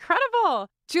 incredible.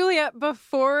 Julia,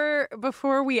 before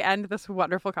we end this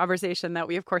wonderful conversation that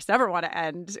we, of course, never want to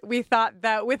end, we thought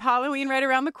that with Halloween right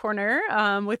around the corner,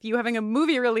 with you having a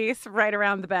movie release right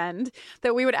around the bend,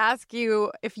 that we would ask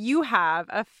you if you have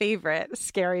a favorite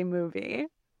scary movie.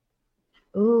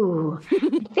 Ooh,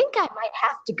 I think I might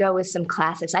have to go with some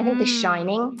classics. I think The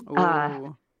Shining.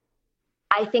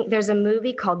 I think there's a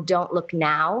movie called Don't Look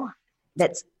Now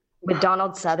that's with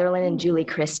Donald Sutherland and Julie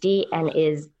Christie and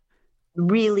is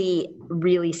really,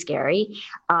 really scary.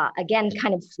 Again,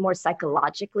 kind of more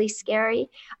psychologically scary.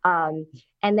 And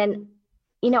then,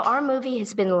 our movie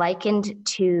has been likened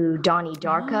to Donnie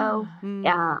Darko,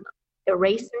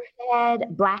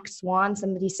 Eraserhead, Black Swan.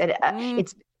 Somebody said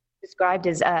it's described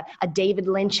as a David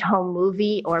Lynch home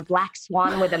movie or Black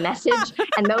Swan with a message.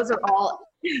 And those are all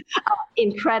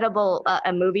incredible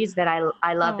movies that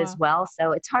I love as well.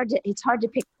 So it's hard to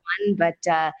pick one,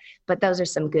 but those are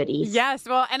some goodies. Yes,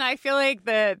 well, and I feel like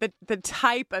the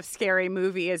type of scary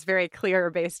movie is very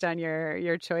clear based on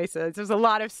your choices. There's a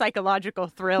lot of psychological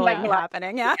thrilling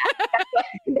happening. Yeah,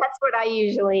 that's what I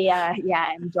usually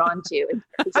am drawn to.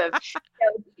 In terms of,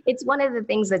 it's one of the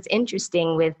things that's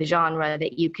interesting with the genre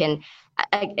that you can,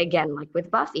 again, like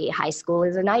with Buffy, high school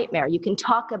is a nightmare. You can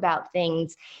talk about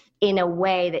things in a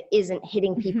way that isn't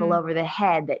hitting people over the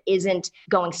head, that isn't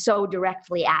going so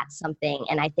directly at something.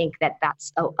 And I think that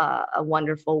that's a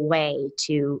wonderful way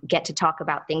to get to talk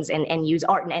about things and use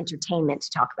art and entertainment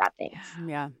to talk about things.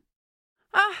 Yeah.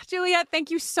 Juliet, thank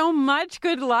you so much.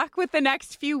 Good luck with the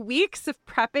next few weeks of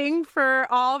prepping for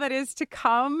all that is to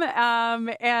come.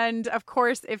 And of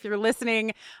course, if you're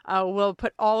listening, we'll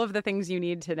put all of the things you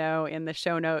need to know in the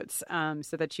show notes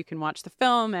so that you can watch the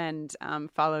film and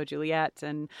follow Juliet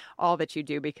and all that you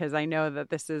do, because I know that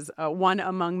this is one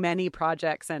among many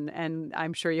projects, and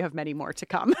I'm sure you have many more to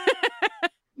come.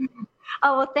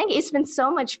 Oh, well, thank you. It's been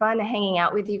so much fun hanging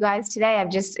out with you guys today.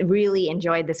 I've just really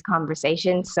enjoyed this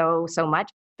conversation so much.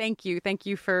 Thank you. Thank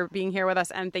you for being here with us,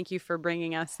 and thank you for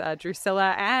bringing us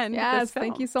Drusilla and yes, this film.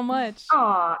 Thank you so much.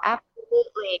 Oh,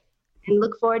 absolutely. And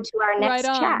look forward to our next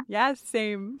chat. Yes,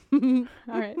 same. All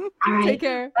right. Take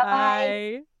care.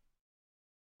 Bye.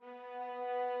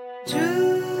 Drusilla,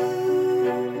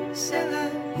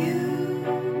 you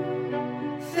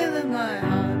fill my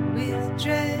heart with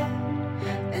dread,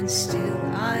 and still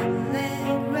I'm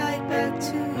led right back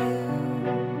to you.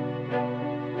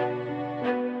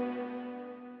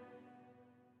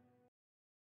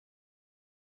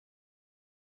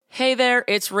 Hey there,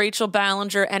 it's Rachel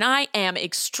Ballinger, and I am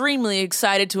extremely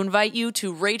excited to invite you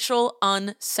to Rachel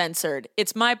Uncensored.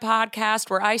 It's my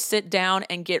podcast where I sit down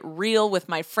and get real with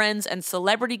my friends and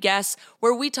celebrity guests,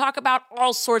 where we talk about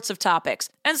all sorts of topics.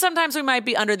 And sometimes we might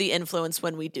be under the influence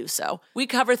when we do so. We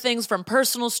cover things from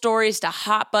personal stories to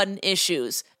hot button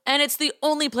issues. And it's the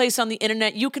only place on the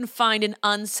internet you can find an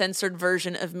uncensored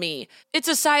version of me. It's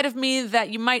a side of me that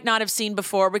you might not have seen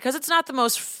before because it's not the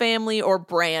most family or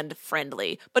brand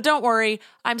friendly. But don't worry,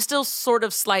 I'm still sort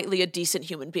of slightly a decent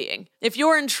human being. If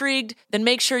you're intrigued, then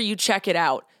make sure you check it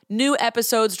out. New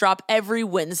episodes drop every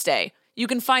Wednesday. You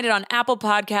can find it on Apple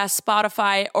Podcasts,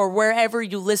 Spotify, or wherever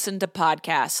you listen to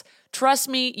podcasts. Trust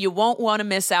me, you won't want to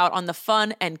miss out on the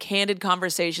fun and candid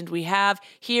conversations we have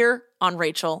here on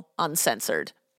Rachel Uncensored.